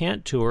because you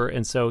can't tour.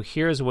 And so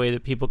here's a way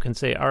that people can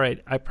say, all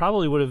right, I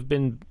probably would have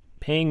been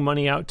paying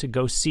money out to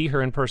go see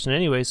her in person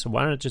anyway, so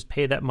why don't I just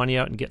pay that money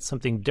out and get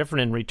something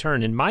different in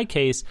return? In my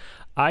case,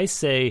 I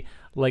say,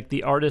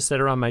 the artists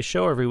that are on my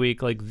show every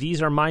week,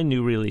 these are my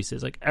new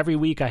releases. Every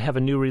week I have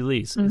a new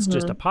release. It's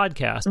just a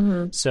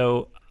podcast.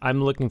 So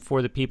I'm looking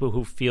for the people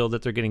who feel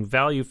that they're getting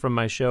value from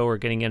my show, or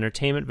getting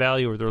entertainment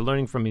value, or they're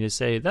learning from me, to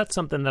say, that's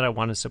something that I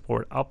want to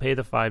support. I'll pay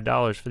the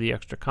 $5 for the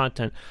extra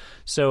content.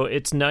 So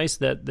it's nice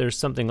that there's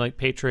something like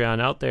Patreon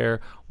out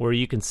there where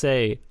you can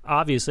say,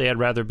 obviously I'd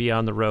rather be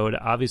on the road.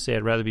 Obviously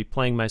I'd rather be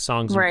playing my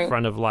songs in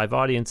front of live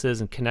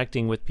audiences and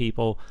connecting with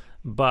people.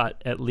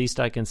 But at least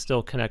I can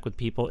still connect with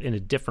people in a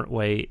different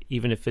way,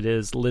 even if it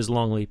is Liz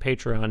Longley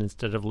Patreon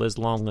instead of Liz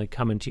Longley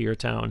coming to your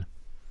town.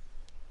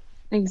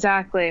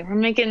 Exactly. We're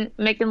making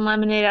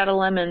lemonade out of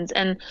lemons.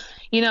 And,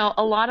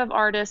 a lot of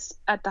artists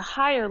at the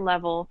higher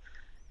level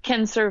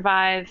can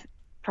survive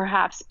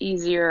perhaps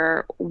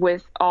easier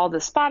with all the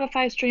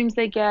Spotify streams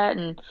they get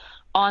and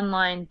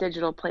online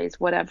digital plays,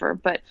 whatever.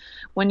 But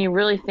when you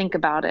really think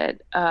about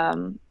it,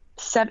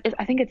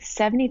 I think it's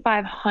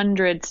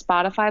 7,500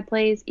 Spotify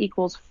plays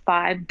equals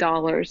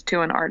 $5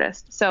 to an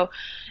artist. So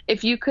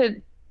if you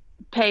could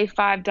pay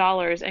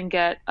 $5 and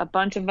get a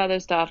bunch of other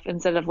stuff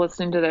instead of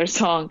listening to their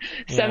song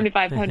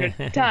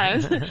 7,500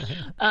 times,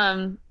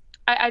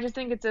 I just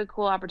think it's a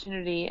cool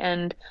opportunity.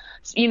 And,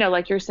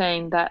 like you're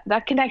saying,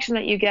 that connection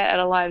that you get at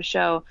a live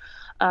show,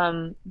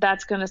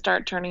 that's going to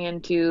start turning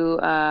into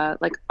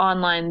like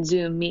online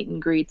Zoom meet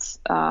and greets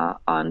for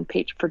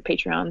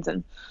Patreons.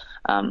 And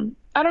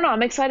I don't know,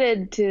 I'm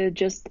excited to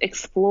just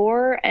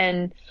explore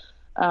and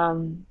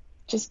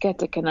just get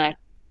to connect,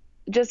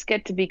 just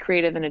get to be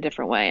creative in a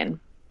different way and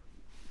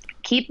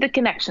keep the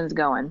connections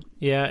going.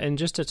 Yeah, and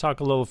just to talk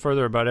a little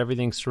further about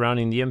everything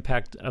surrounding the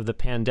impact of the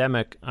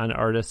pandemic on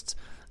artists,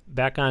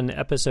 back on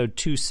episode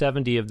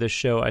 270 of this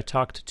show, I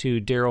talked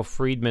to Daryl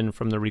Friedman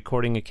from the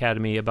Recording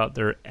Academy about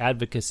their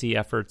advocacy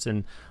efforts.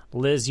 And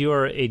Liz, you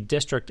are a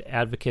district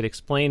advocate.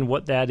 Explain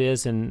what that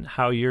is and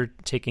how you're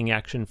taking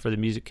action for the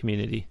music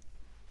community.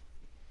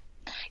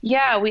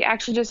 Yeah, we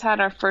actually just had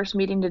our first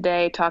meeting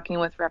today talking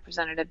with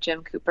Representative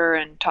Jim Cooper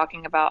and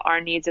talking about our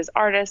needs as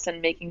artists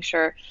and making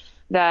sure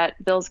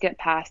that bills get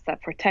passed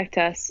that protect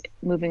us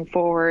moving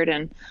forward,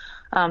 and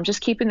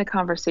just keeping the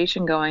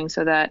conversation going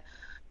so that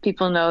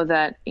people know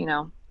that,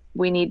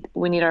 we need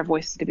our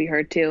voices to be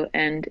heard too.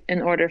 And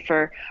in order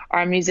for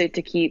our music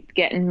to keep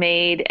getting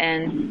made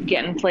and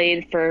getting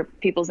played for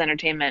people's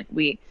entertainment,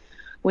 we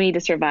need to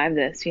survive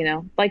this,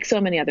 like so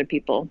many other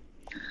people.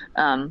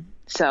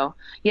 So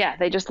yeah,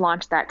 they just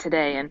launched that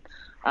today, and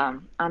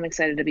I'm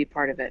excited to be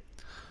part of it.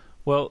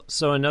 Well,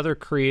 so another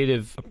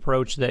creative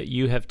approach that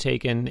you have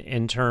taken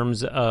in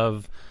terms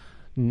of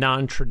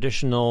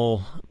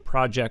non-traditional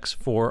projects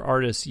for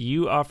artists,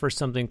 you offer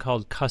something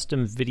called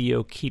custom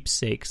video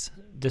keepsakes.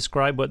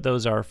 Describe what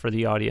those are for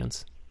the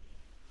audience.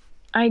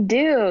 I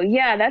do.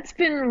 Yeah, that's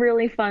been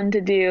really fun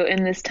to do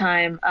in this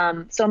time.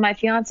 So my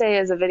fiance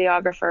is a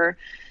videographer,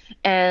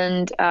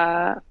 and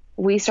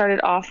we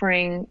started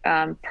offering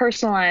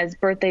personalized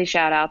birthday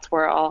shout outs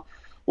where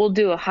we'll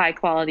do a high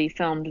quality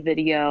filmed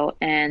video,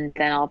 and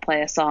then I'll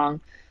play a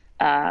song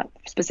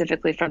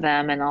specifically for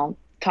them, and I'll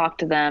talk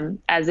to them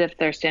as if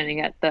they're standing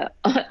at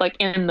like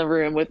in the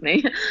room with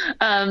me.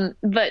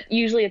 But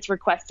usually it's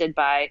requested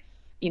by,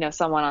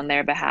 someone on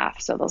their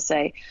behalf. So they'll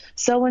say,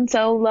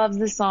 so-and-so loves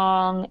the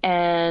song,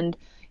 and,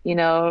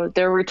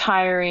 they're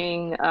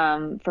retiring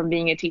from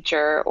being a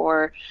teacher,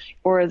 or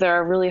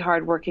they're a really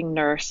hardworking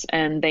nurse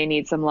and they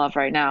need some love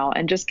right now.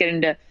 And just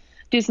getting to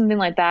do something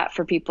like that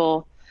for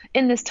people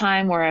in this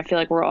time where I feel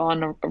like we're all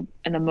on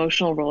an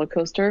emotional roller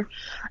coaster.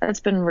 It's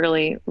been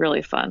really,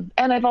 really fun.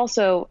 And I've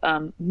also,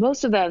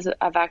 most of those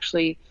have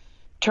actually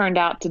turned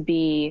out to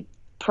be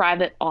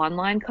private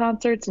online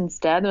concerts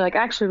instead. They're like,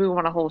 actually, we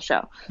want a whole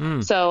show.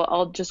 So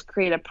I'll just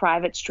create a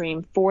private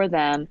stream for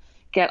them,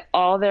 get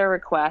all their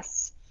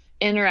requests,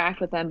 interact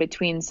with them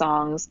between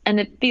songs. And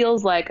it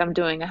feels like I'm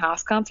doing a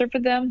house concert for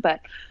them, but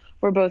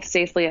we're both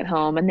safely at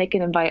home, and they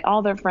can invite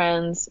all their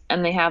friends,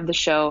 and they have the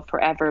show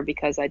forever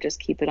because I just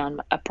keep it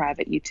on a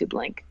private YouTube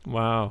link.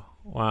 Wow.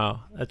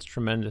 That's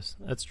tremendous.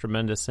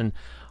 And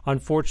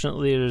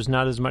unfortunately, there's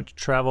not as much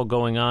travel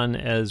going on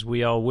as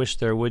we all wish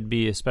there would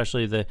be,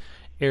 especially the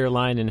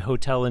airline and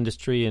hotel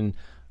industry and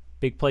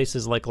big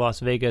places like Las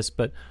Vegas.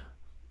 But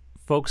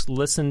folks,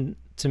 listen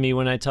to me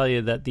when I tell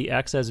you that the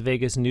Access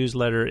Vegas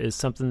newsletter is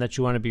something that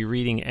you want to be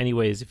reading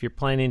anyways. If you're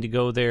planning to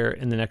go there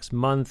in the next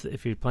month,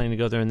 if you're planning to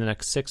go there in the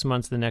next 6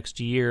 months, the next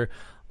year,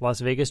 Las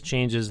Vegas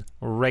changes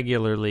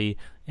regularly,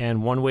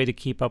 and one way to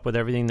keep up with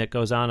everything that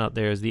goes on out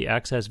there is the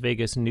Access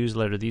Vegas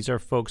newsletter. These are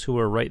folks who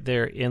are right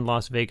there in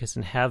Las Vegas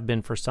and have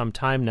been for some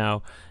time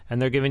now,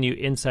 and they're giving you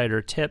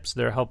insider tips.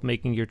 They're help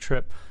making your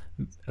trip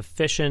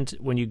efficient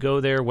when you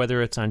go there,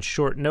 whether it's on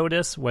short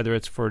notice, whether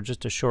it's for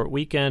just a short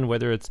weekend,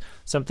 whether it's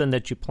something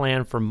that you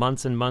plan for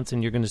months and months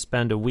and you're going to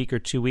spend a week or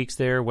 2 weeks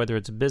there, whether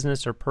it's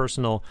business or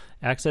personal.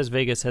 Access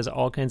Vegas has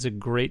all kinds of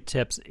great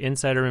tips,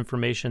 insider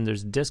information.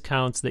 There's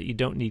discounts that you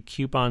don't need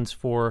coupons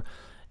for,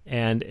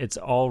 and it's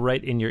all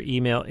right in your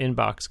email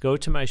inbox. Go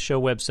to my show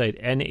website,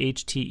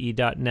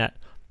 nhte.net,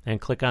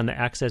 and click on the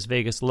Access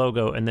Vegas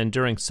logo, and then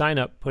during sign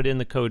up, put in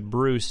the code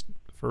BRUCE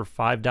for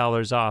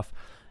 $5 off.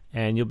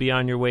 And you'll be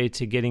on your way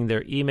to getting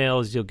their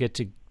emails. You'll get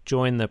to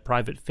join the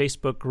private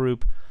Facebook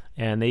group,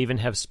 and they even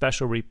have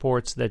special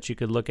reports that you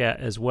could look at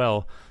as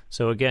well.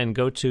 So again,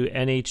 go to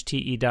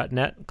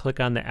nhte.net,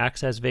 click on the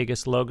Access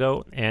Vegas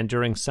logo, and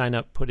during sign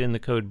up, put in the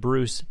code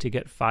BRUCE to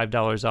get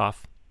 $5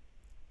 off.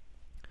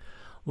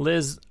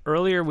 Liz,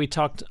 earlier we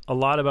talked a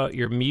lot about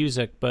your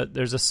music, but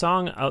there's a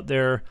song out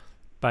there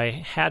by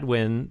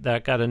Hadwin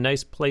that got a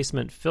nice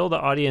placement. Fill the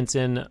audience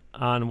in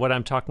on what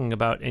I'm talking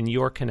about and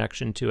your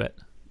connection to it.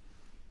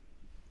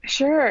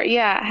 Sure.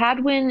 Yeah.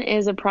 Hadwin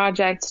is a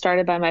project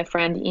started by my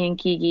friend Ian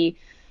Keegi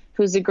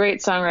who's a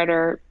great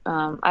songwriter.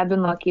 I've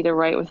been lucky to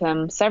write with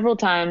him several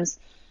times,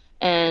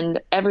 and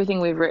everything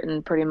we've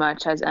written pretty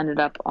much has ended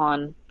up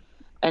on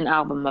an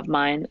album of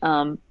mine.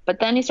 But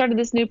then he started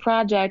this new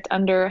project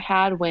under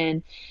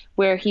Hadwin,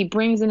 where he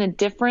brings in a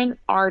different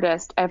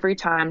artist every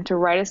time to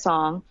write a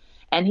song,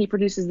 and he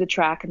produces the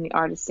track and the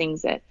artist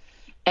sings it.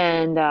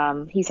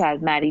 And he's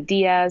had Maddie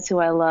Diaz, who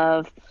I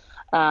love.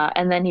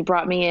 And then he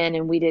brought me in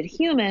and we did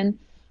Human.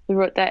 We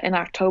wrote that in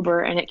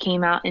October and it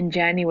came out in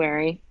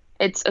January.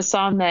 It's a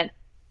song that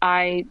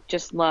I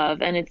just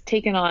love, and it's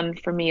taken on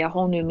for me a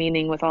whole new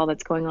meaning with all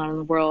that's going on in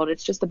the world.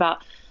 It's just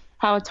about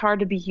how it's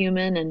hard to be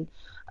human,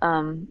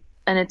 and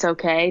it's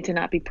okay to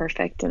not be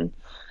perfect. And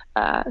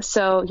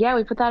so yeah,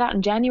 we put that out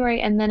in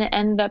January, and then it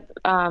ended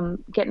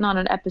up getting on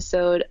an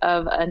episode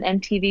of an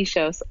MTV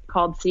show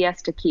called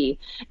Siesta Key.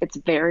 It's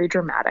very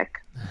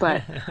dramatic,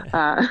 but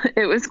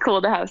it was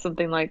cool to have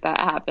something like that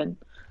happen.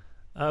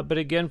 But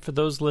again, for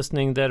those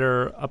listening that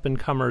are up and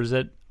comers,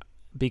 that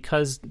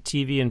because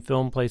TV and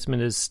film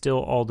placement is still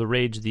all the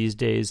rage these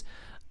days,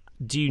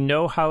 do you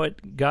know how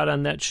it got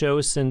on that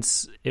show,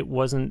 since it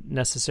wasn't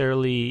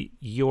necessarily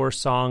your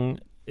song?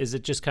 Is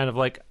it just kind of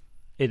like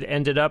it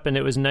ended up and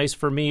it was nice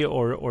for me,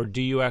 or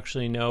do you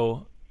actually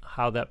know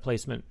how that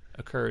placement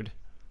occurred?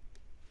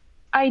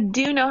 I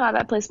do know how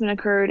that placement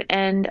occurred,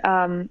 and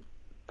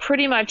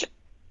pretty much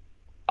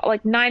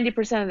like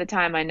 90% of the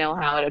time I know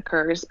how it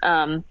occurs,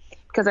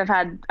 because I've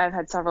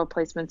had several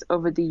placements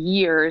over the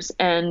years.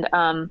 And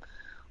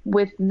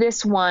with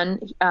this one,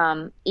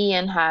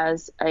 Ian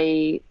has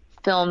a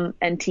film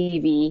and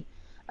TV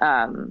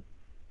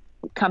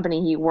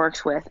company he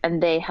works with,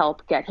 and they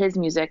help get his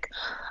music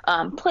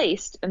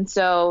placed. And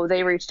so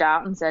they reached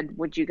out and said,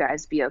 would you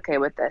guys be okay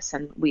with this?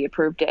 And we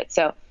approved it.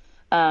 So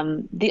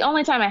the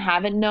only time I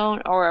haven't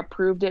known or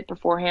approved it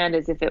beforehand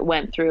is if it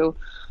went through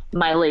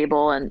my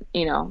label, and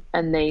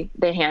and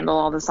they handle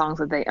all the songs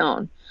that they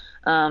own.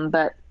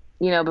 But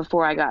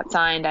before I got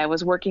signed, I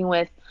was working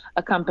with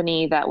a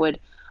company that would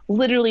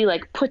literally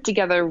like put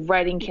together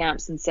writing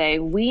camps and say,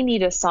 we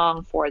need a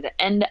song for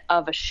the end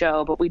of a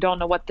show, but we don't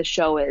know what the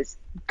show is.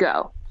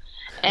 Go.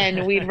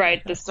 And we'd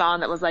write the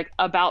song that was like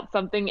about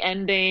something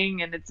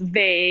ending, and it's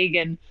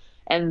vague,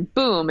 and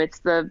boom, it's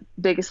the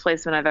biggest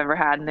placement I've ever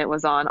had. And it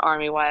was on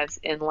Army Wives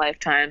on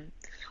Lifetime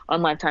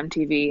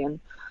TV.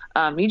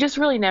 And you just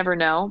really never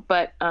know.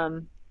 But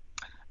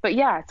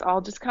yeah, it's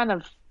all just kind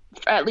of,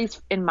 at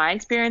least in my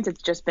experience,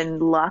 it's just been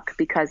luck,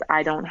 because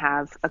I don't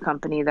have a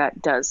company that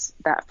does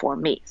that for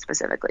me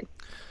specifically.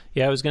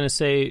 Yeah, I was going to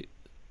say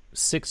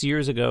 6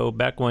 years ago,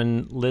 back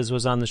when Liz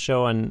was on the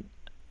show on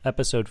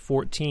episode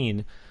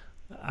 14,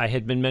 I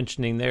had been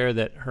mentioning there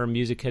that her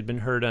music had been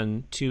heard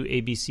on 2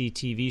 ABC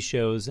TV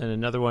shows and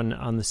another one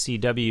on the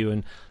CW.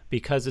 And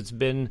because it's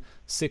been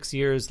 6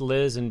 years,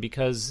 Liz, and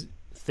because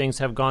things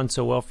have gone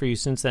so well for you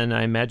since then,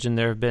 I imagine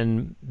there have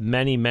been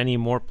many, many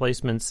more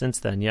placements since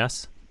then,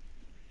 yes?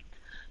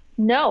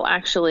 No,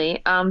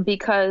 actually,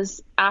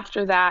 because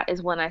after that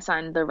is when I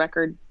signed the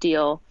record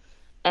deal,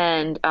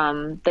 and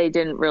they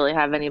didn't really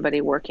have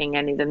anybody working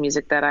any of the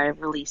music that I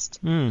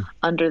released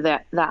under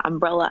that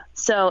umbrella.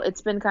 So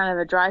it's been kind of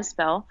a dry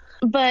spell.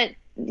 But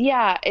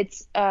yeah,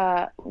 it's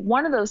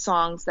one of those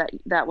songs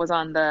that was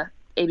on the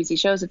ABC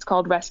shows. It's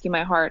called Rescue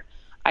My Heart.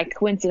 I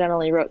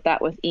coincidentally wrote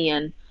that with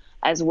Ian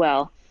as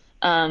well.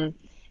 And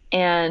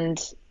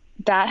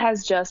that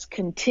has just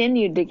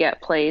continued to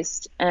get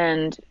placed,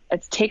 and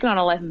it's taken on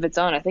a life of its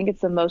own. I think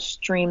it's the most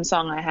streamed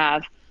song I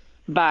have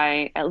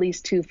by at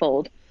least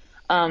twofold.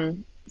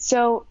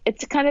 So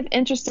it's kind of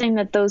interesting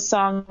that those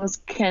songs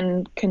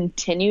can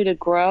continue to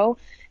grow,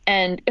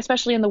 and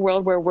especially in the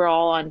world where we're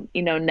all on,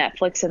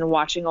 Netflix and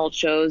watching old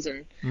shows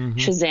and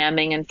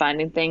Shazamming and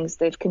finding things,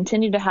 they've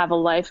continued to have a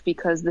life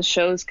because the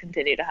shows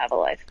continue to have a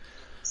life.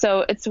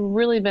 So it's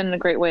really been a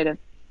great way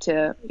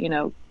to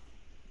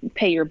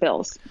pay your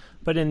bills.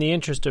 But in the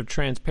interest of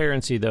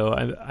transparency, though,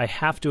 I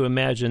have to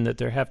imagine that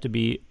there have to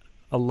be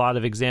a lot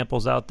of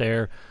examples out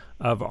there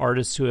of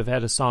artists who have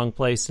had a song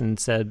placed and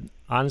said,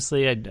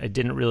 honestly, I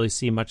didn't really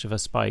see much of a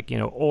spike,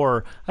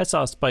 or I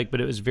saw a spike, but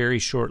it was very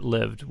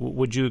short-lived.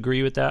 Would you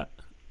agree with that?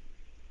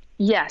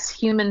 Yes,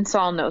 Human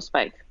saw no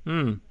spike.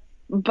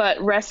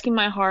 But Rescue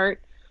My Heart,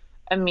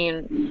 I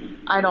mean,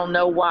 I don't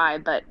know why,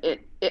 but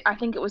I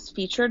think it was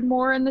featured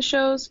more in the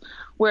shows,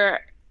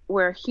 where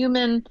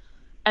Human,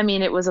 I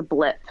mean, it was a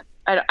blip.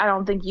 I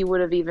don't think you would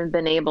have even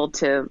been able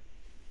to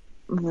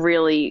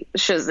really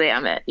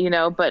Shazam it,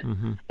 but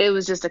it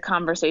was just a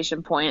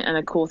conversation point and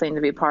a cool thing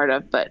to be part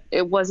of, but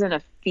it wasn't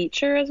a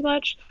feature as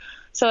much.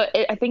 So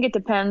I think it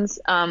depends.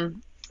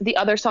 The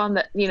other song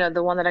that,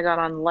 the one that I got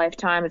on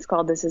Lifetime, it's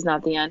called This Is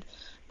Not the End.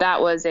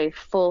 That was a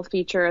full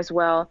feature as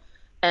well.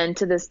 And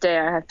to this day,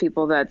 I have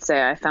people that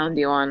say I found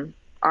you on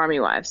Army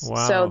Wives.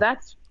 Wow. So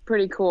that's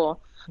pretty cool.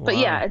 Wow. But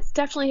yeah, it's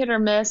definitely hit or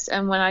miss.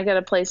 And when I get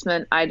a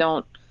placement, I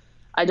don't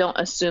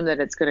assume that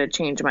it's going to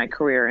change my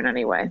career in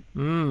any way.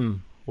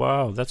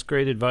 Wow, that's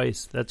great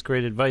advice. That's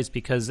great advice,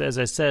 because as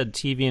I said,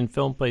 TV and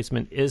film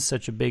placement is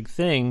such a big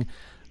thing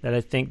that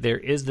I think there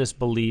is this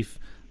belief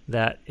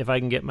that if I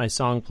can get my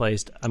song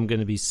placed, I'm going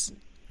to be,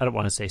 I don't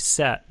want to say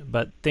set,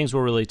 but things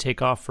will really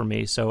take off for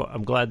me. So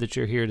I'm glad that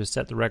you're here to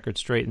set the record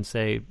straight and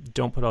say,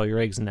 don't put all your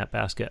eggs in that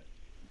basket.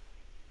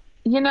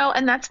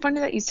 And that's funny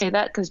that you say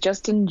that, because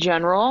just in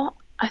general,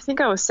 I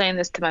think I was saying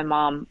this to my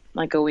mom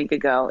like a week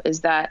ago,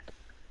 is that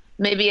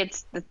maybe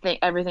it's the thing,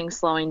 everything's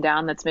slowing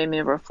down that's made me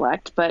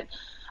reflect. But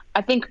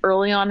I think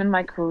early on in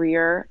my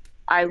career,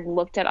 I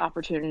looked at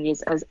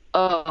opportunities as,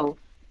 oh,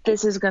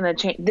 this is going to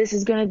change. This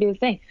is going to be the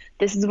thing.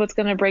 This is what's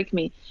going to break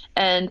me.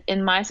 And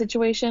in my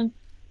situation,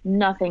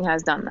 nothing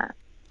has done that.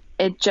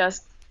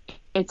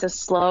 It's a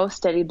slow,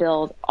 steady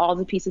build. All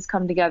the pieces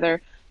come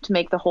together to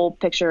make the whole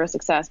picture a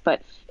success.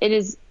 But it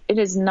is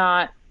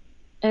not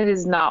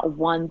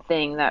one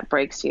thing that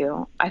breaks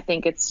you. I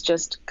think it's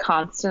just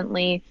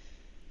constantly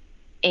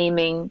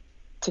aiming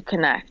to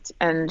connect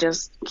and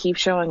just keep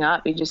showing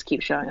up. You just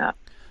keep showing up.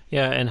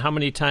 Yeah, and how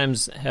many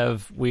times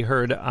have we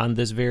heard on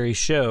this very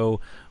show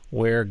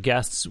where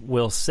guests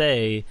will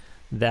say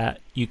that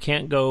you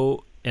can't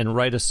go and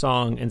write a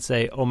song and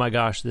say, oh my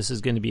gosh, this is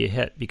going to be a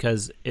hit,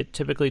 because it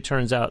typically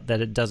turns out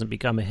that it doesn't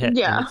become a hit.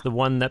 Yeah. And it's the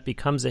one that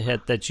becomes a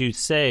hit that you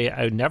say,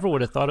 I never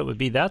would have thought it would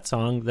be that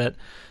song.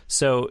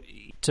 So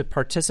to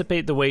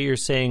participate the way you're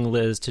saying,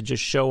 Liz, to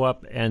just show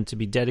up and to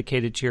be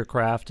dedicated to your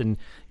craft and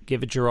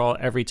give it your all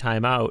every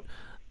time out,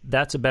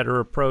 that's a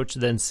better approach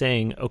than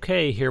saying,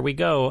 okay, here we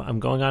go, I'm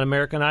going on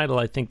American Idol,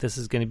 I think this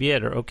is going to be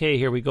it. Or, okay,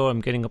 here we go,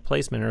 I'm getting a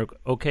placement. Or,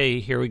 okay,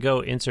 here we go,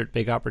 insert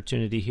big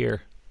opportunity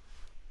here.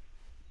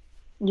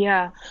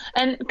 Yeah.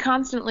 And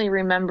constantly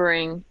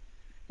remembering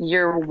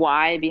your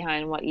why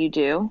behind what you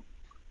do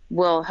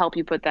will help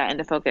you put that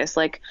into focus.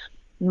 Like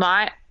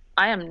I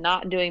am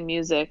not doing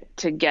music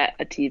to get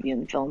a TV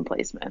and film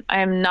placement.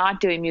 I am not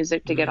doing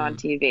music to get on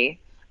TV.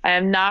 I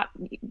am not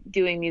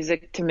doing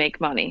music to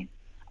make money,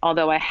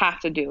 although I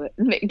have to do it.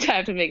 I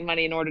have to make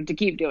money in order to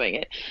keep doing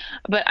it.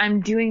 But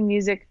I'm doing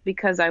music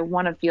because I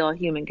want to feel a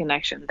human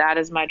connection. That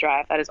is my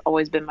drive. That has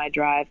always been my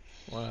drive.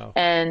 Wow.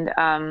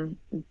 And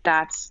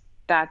that's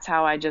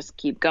how I just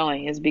keep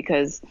going, is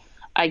because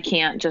you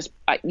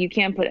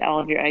can't put all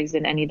of your eggs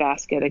in any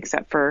basket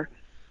except for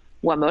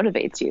what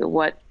motivates you.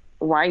 Why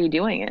are you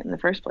doing it in the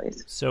first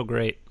place? So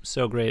great.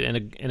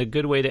 And a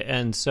good way to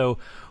end. So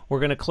we're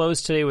going to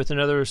close today with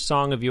another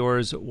song of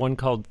yours, one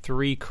called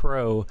Three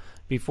Crow.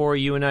 Before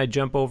you and I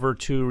jump over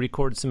to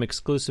record some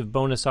exclusive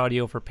bonus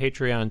audio for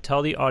Patreon,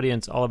 tell the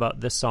audience all about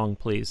this song,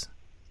 please.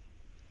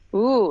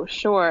 Ooh,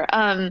 sure.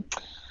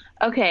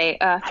 Okay,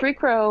 Three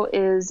Crow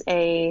is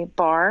a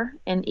bar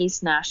in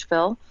East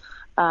Nashville.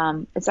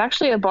 It's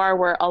actually a bar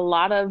where a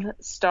lot of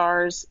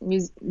stars,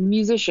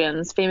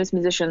 musicians, famous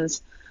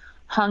musicians,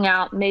 hung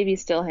out, maybe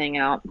still hang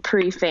out,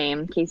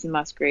 pre-fame. Casey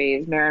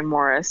Musgraves, Maren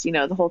Morris,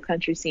 the whole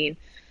country scene.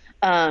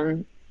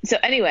 So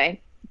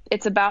anyway,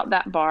 it's about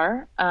that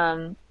bar,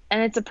 and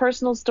it's a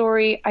personal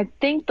story. I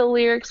think the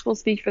lyrics will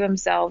speak for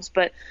themselves,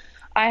 but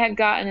I had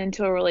gotten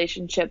into a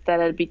relationship that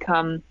had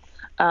become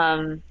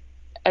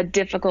a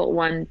difficult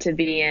one to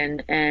be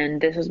in,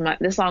 and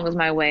this song was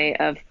my way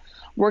of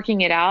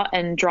working it out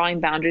and drawing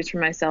boundaries for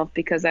myself,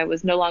 because I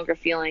was no longer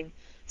feeling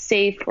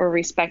safe or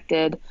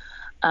respected,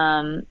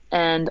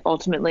 and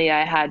ultimately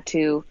I had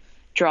to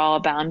draw a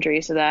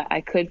boundary so that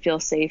I could feel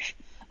safe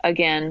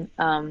again,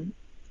 and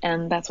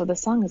that's what the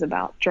song is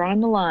about, drawing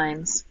the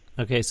lines.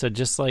 Okay, so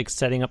just like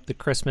setting up the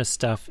Christmas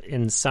stuff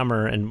in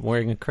summer and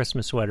wearing a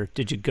Christmas sweater,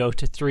 did you go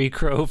to Three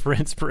Crow for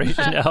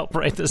inspiration to help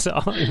write the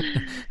song?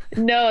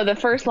 No, the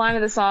first line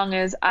of the song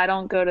is, I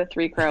don't go to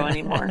Three Crow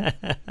anymore.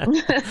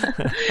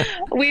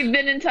 We've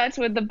been in touch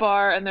with the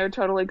bar, and they're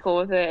totally cool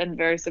with it and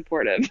very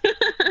supportive.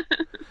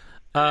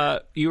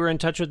 You were in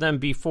touch with them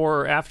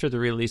before or after the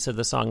release of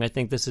the song? I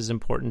think this is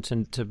important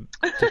to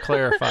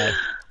clarify.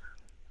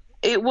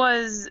 It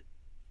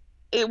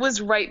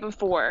was right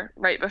before.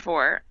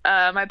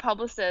 My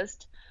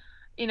publicist,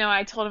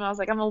 I told him, I was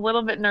like, I'm a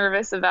little bit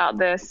nervous about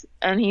this.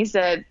 And he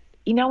said,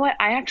 you know what?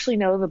 I actually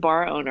know the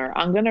bar owner.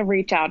 I'm going to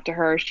reach out to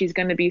her. She's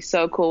going to be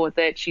so cool with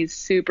it. She's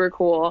super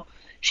cool.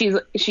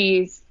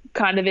 She's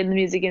kind of in the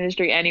music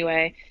industry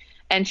anyway.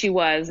 And she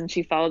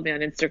followed me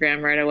on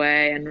Instagram right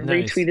away and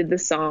retweeted the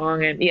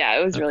song. And yeah,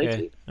 it was really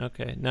sweet.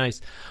 Okay,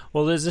 nice.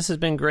 Well, Liz, this has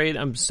been great.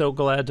 I'm so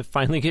glad to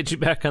finally get you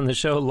back on the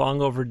show.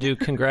 Long overdue.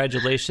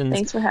 Congratulations.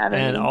 Thanks for having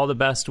me. And all the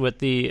best with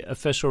the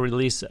official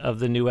release of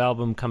the new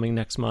album coming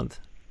next month.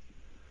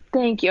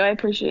 Thank you. I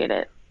appreciate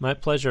it. My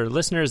pleasure.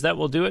 Listeners, that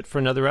will do it for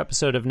another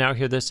episode of Now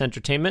Hear This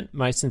Entertainment.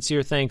 My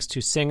sincere thanks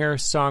to singer,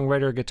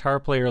 songwriter, guitar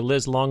player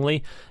Liz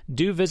Longley.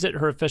 Do visit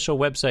her official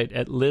website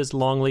at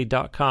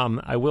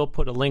lizlongley.com. I will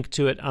put a link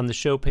to it on the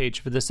show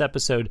page for this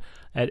episode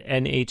at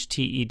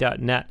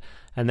nhte.net.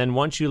 And then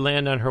once you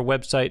land on her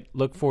website,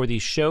 look for the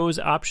shows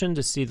option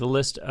to see the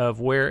list of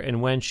where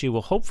and when she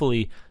will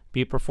hopefully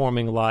be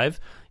performing live.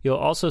 You'll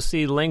also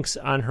see links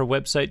on her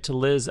website to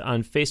Liz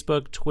on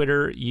Facebook,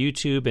 Twitter,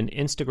 YouTube, and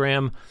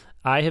Instagram.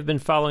 I have been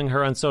following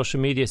her on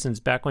social media since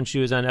back when she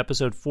was on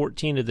episode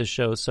 14 of the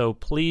show, so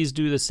please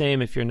do the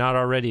same if you're not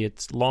already.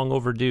 It's long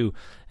overdue.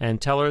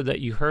 And tell her that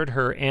you heard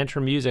her and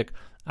her music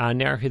on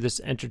Now Hear This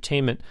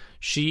Entertainment.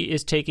 She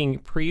is taking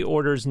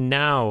pre-orders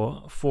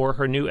now for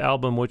her new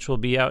album, which will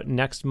be out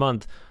next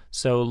month.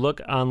 So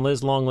look on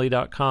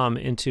LizLongley.com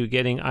into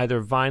getting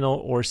either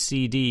vinyl or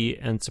CD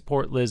and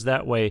support Liz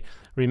that way.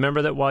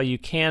 Remember that while you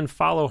can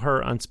follow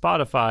her on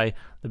Spotify,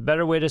 the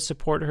better way to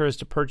support her is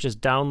to purchase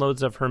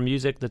downloads of her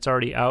music that's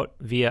already out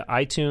via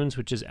iTunes,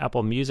 which is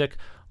Apple Music.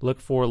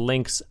 Look for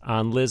links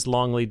on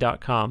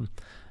LizLongley.com.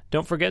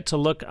 Don't forget to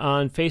look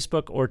on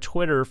Facebook or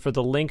Twitter for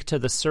the link to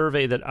the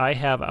survey that I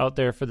have out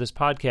there for this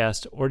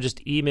podcast, or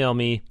just email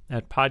me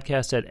at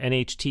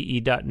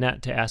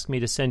podcast@nhte.net to ask me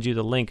to send you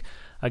the link.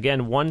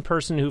 Again, one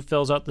person who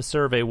fills out the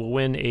survey will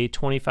win a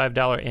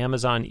 $25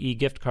 Amazon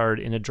e-gift card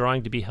in a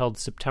drawing to be held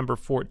September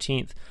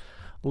 14th.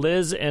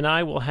 Liz and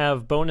I will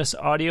have bonus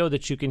audio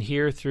that you can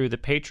hear through the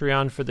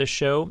Patreon for this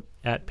show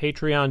at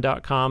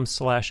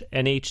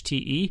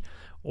patreon.com/NHTE,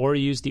 or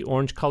use the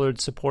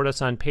orange-colored Support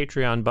Us on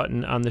Patreon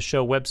button on the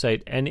show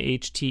website,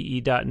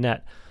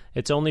 nhte.net.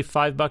 It's only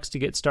 $5 to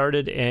get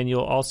started, and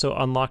you'll also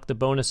unlock the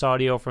bonus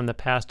audio from the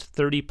past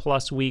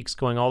 30-plus weeks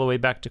going all the way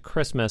back to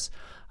Christmas.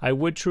 I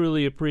would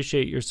truly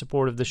appreciate your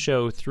support of the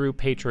show through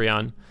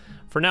Patreon.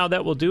 For now,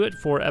 that will do it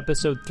for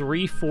episode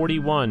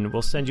 341.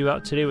 We'll send you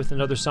out today with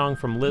another song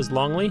from Liz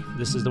Longley.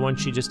 This is the one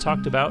she just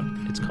talked about.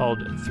 It's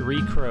called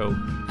Three Crow.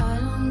 I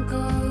don't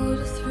go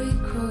to Three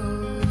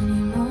Crow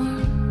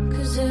anymore,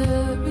 'cause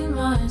it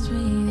reminds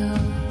me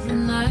of the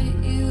night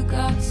you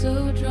got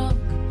so drunk.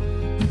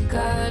 You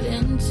got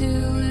into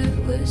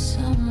it with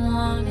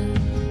someone at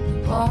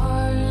the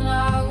bar, and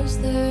I was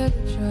there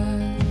to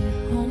drive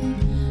you home.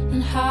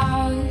 And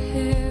how your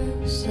hair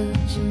was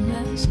such a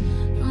mess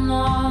from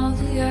all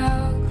the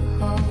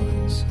alcohol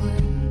and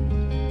sweat.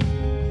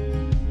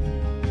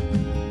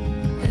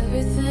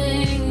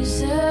 Everything you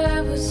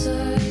said was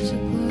such a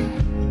blur.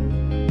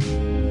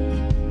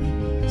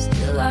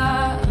 Still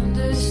I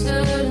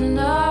understood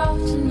enough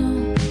to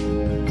know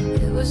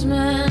it was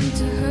meant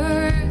to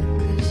hurt,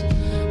 'cause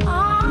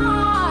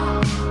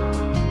I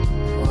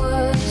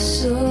was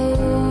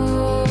sober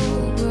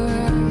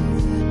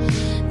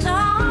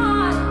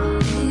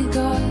night we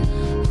got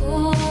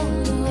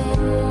pulled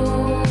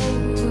over,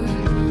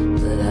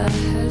 but I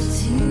had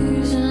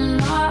tears in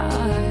my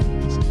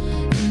eyes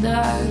and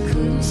I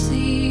couldn't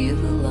see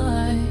the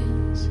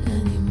lines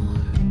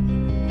anymore.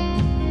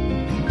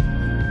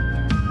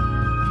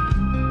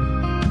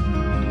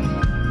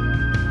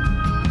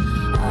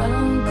 I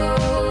don't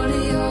go to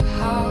your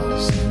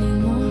house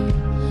anymore,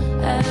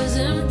 as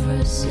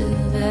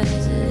impressive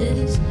as it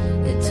is.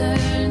 It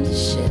turned to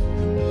shit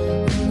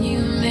when you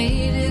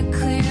made it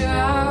clear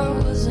I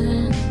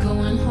wasn't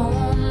going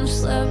home.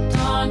 Slept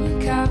on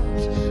your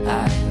couch,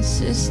 I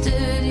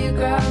insisted you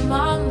grab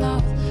my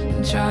mouth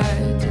and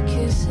tried to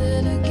kiss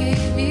it. I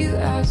gave you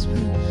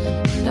aspirin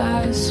and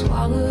I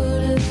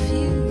swallowed a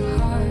few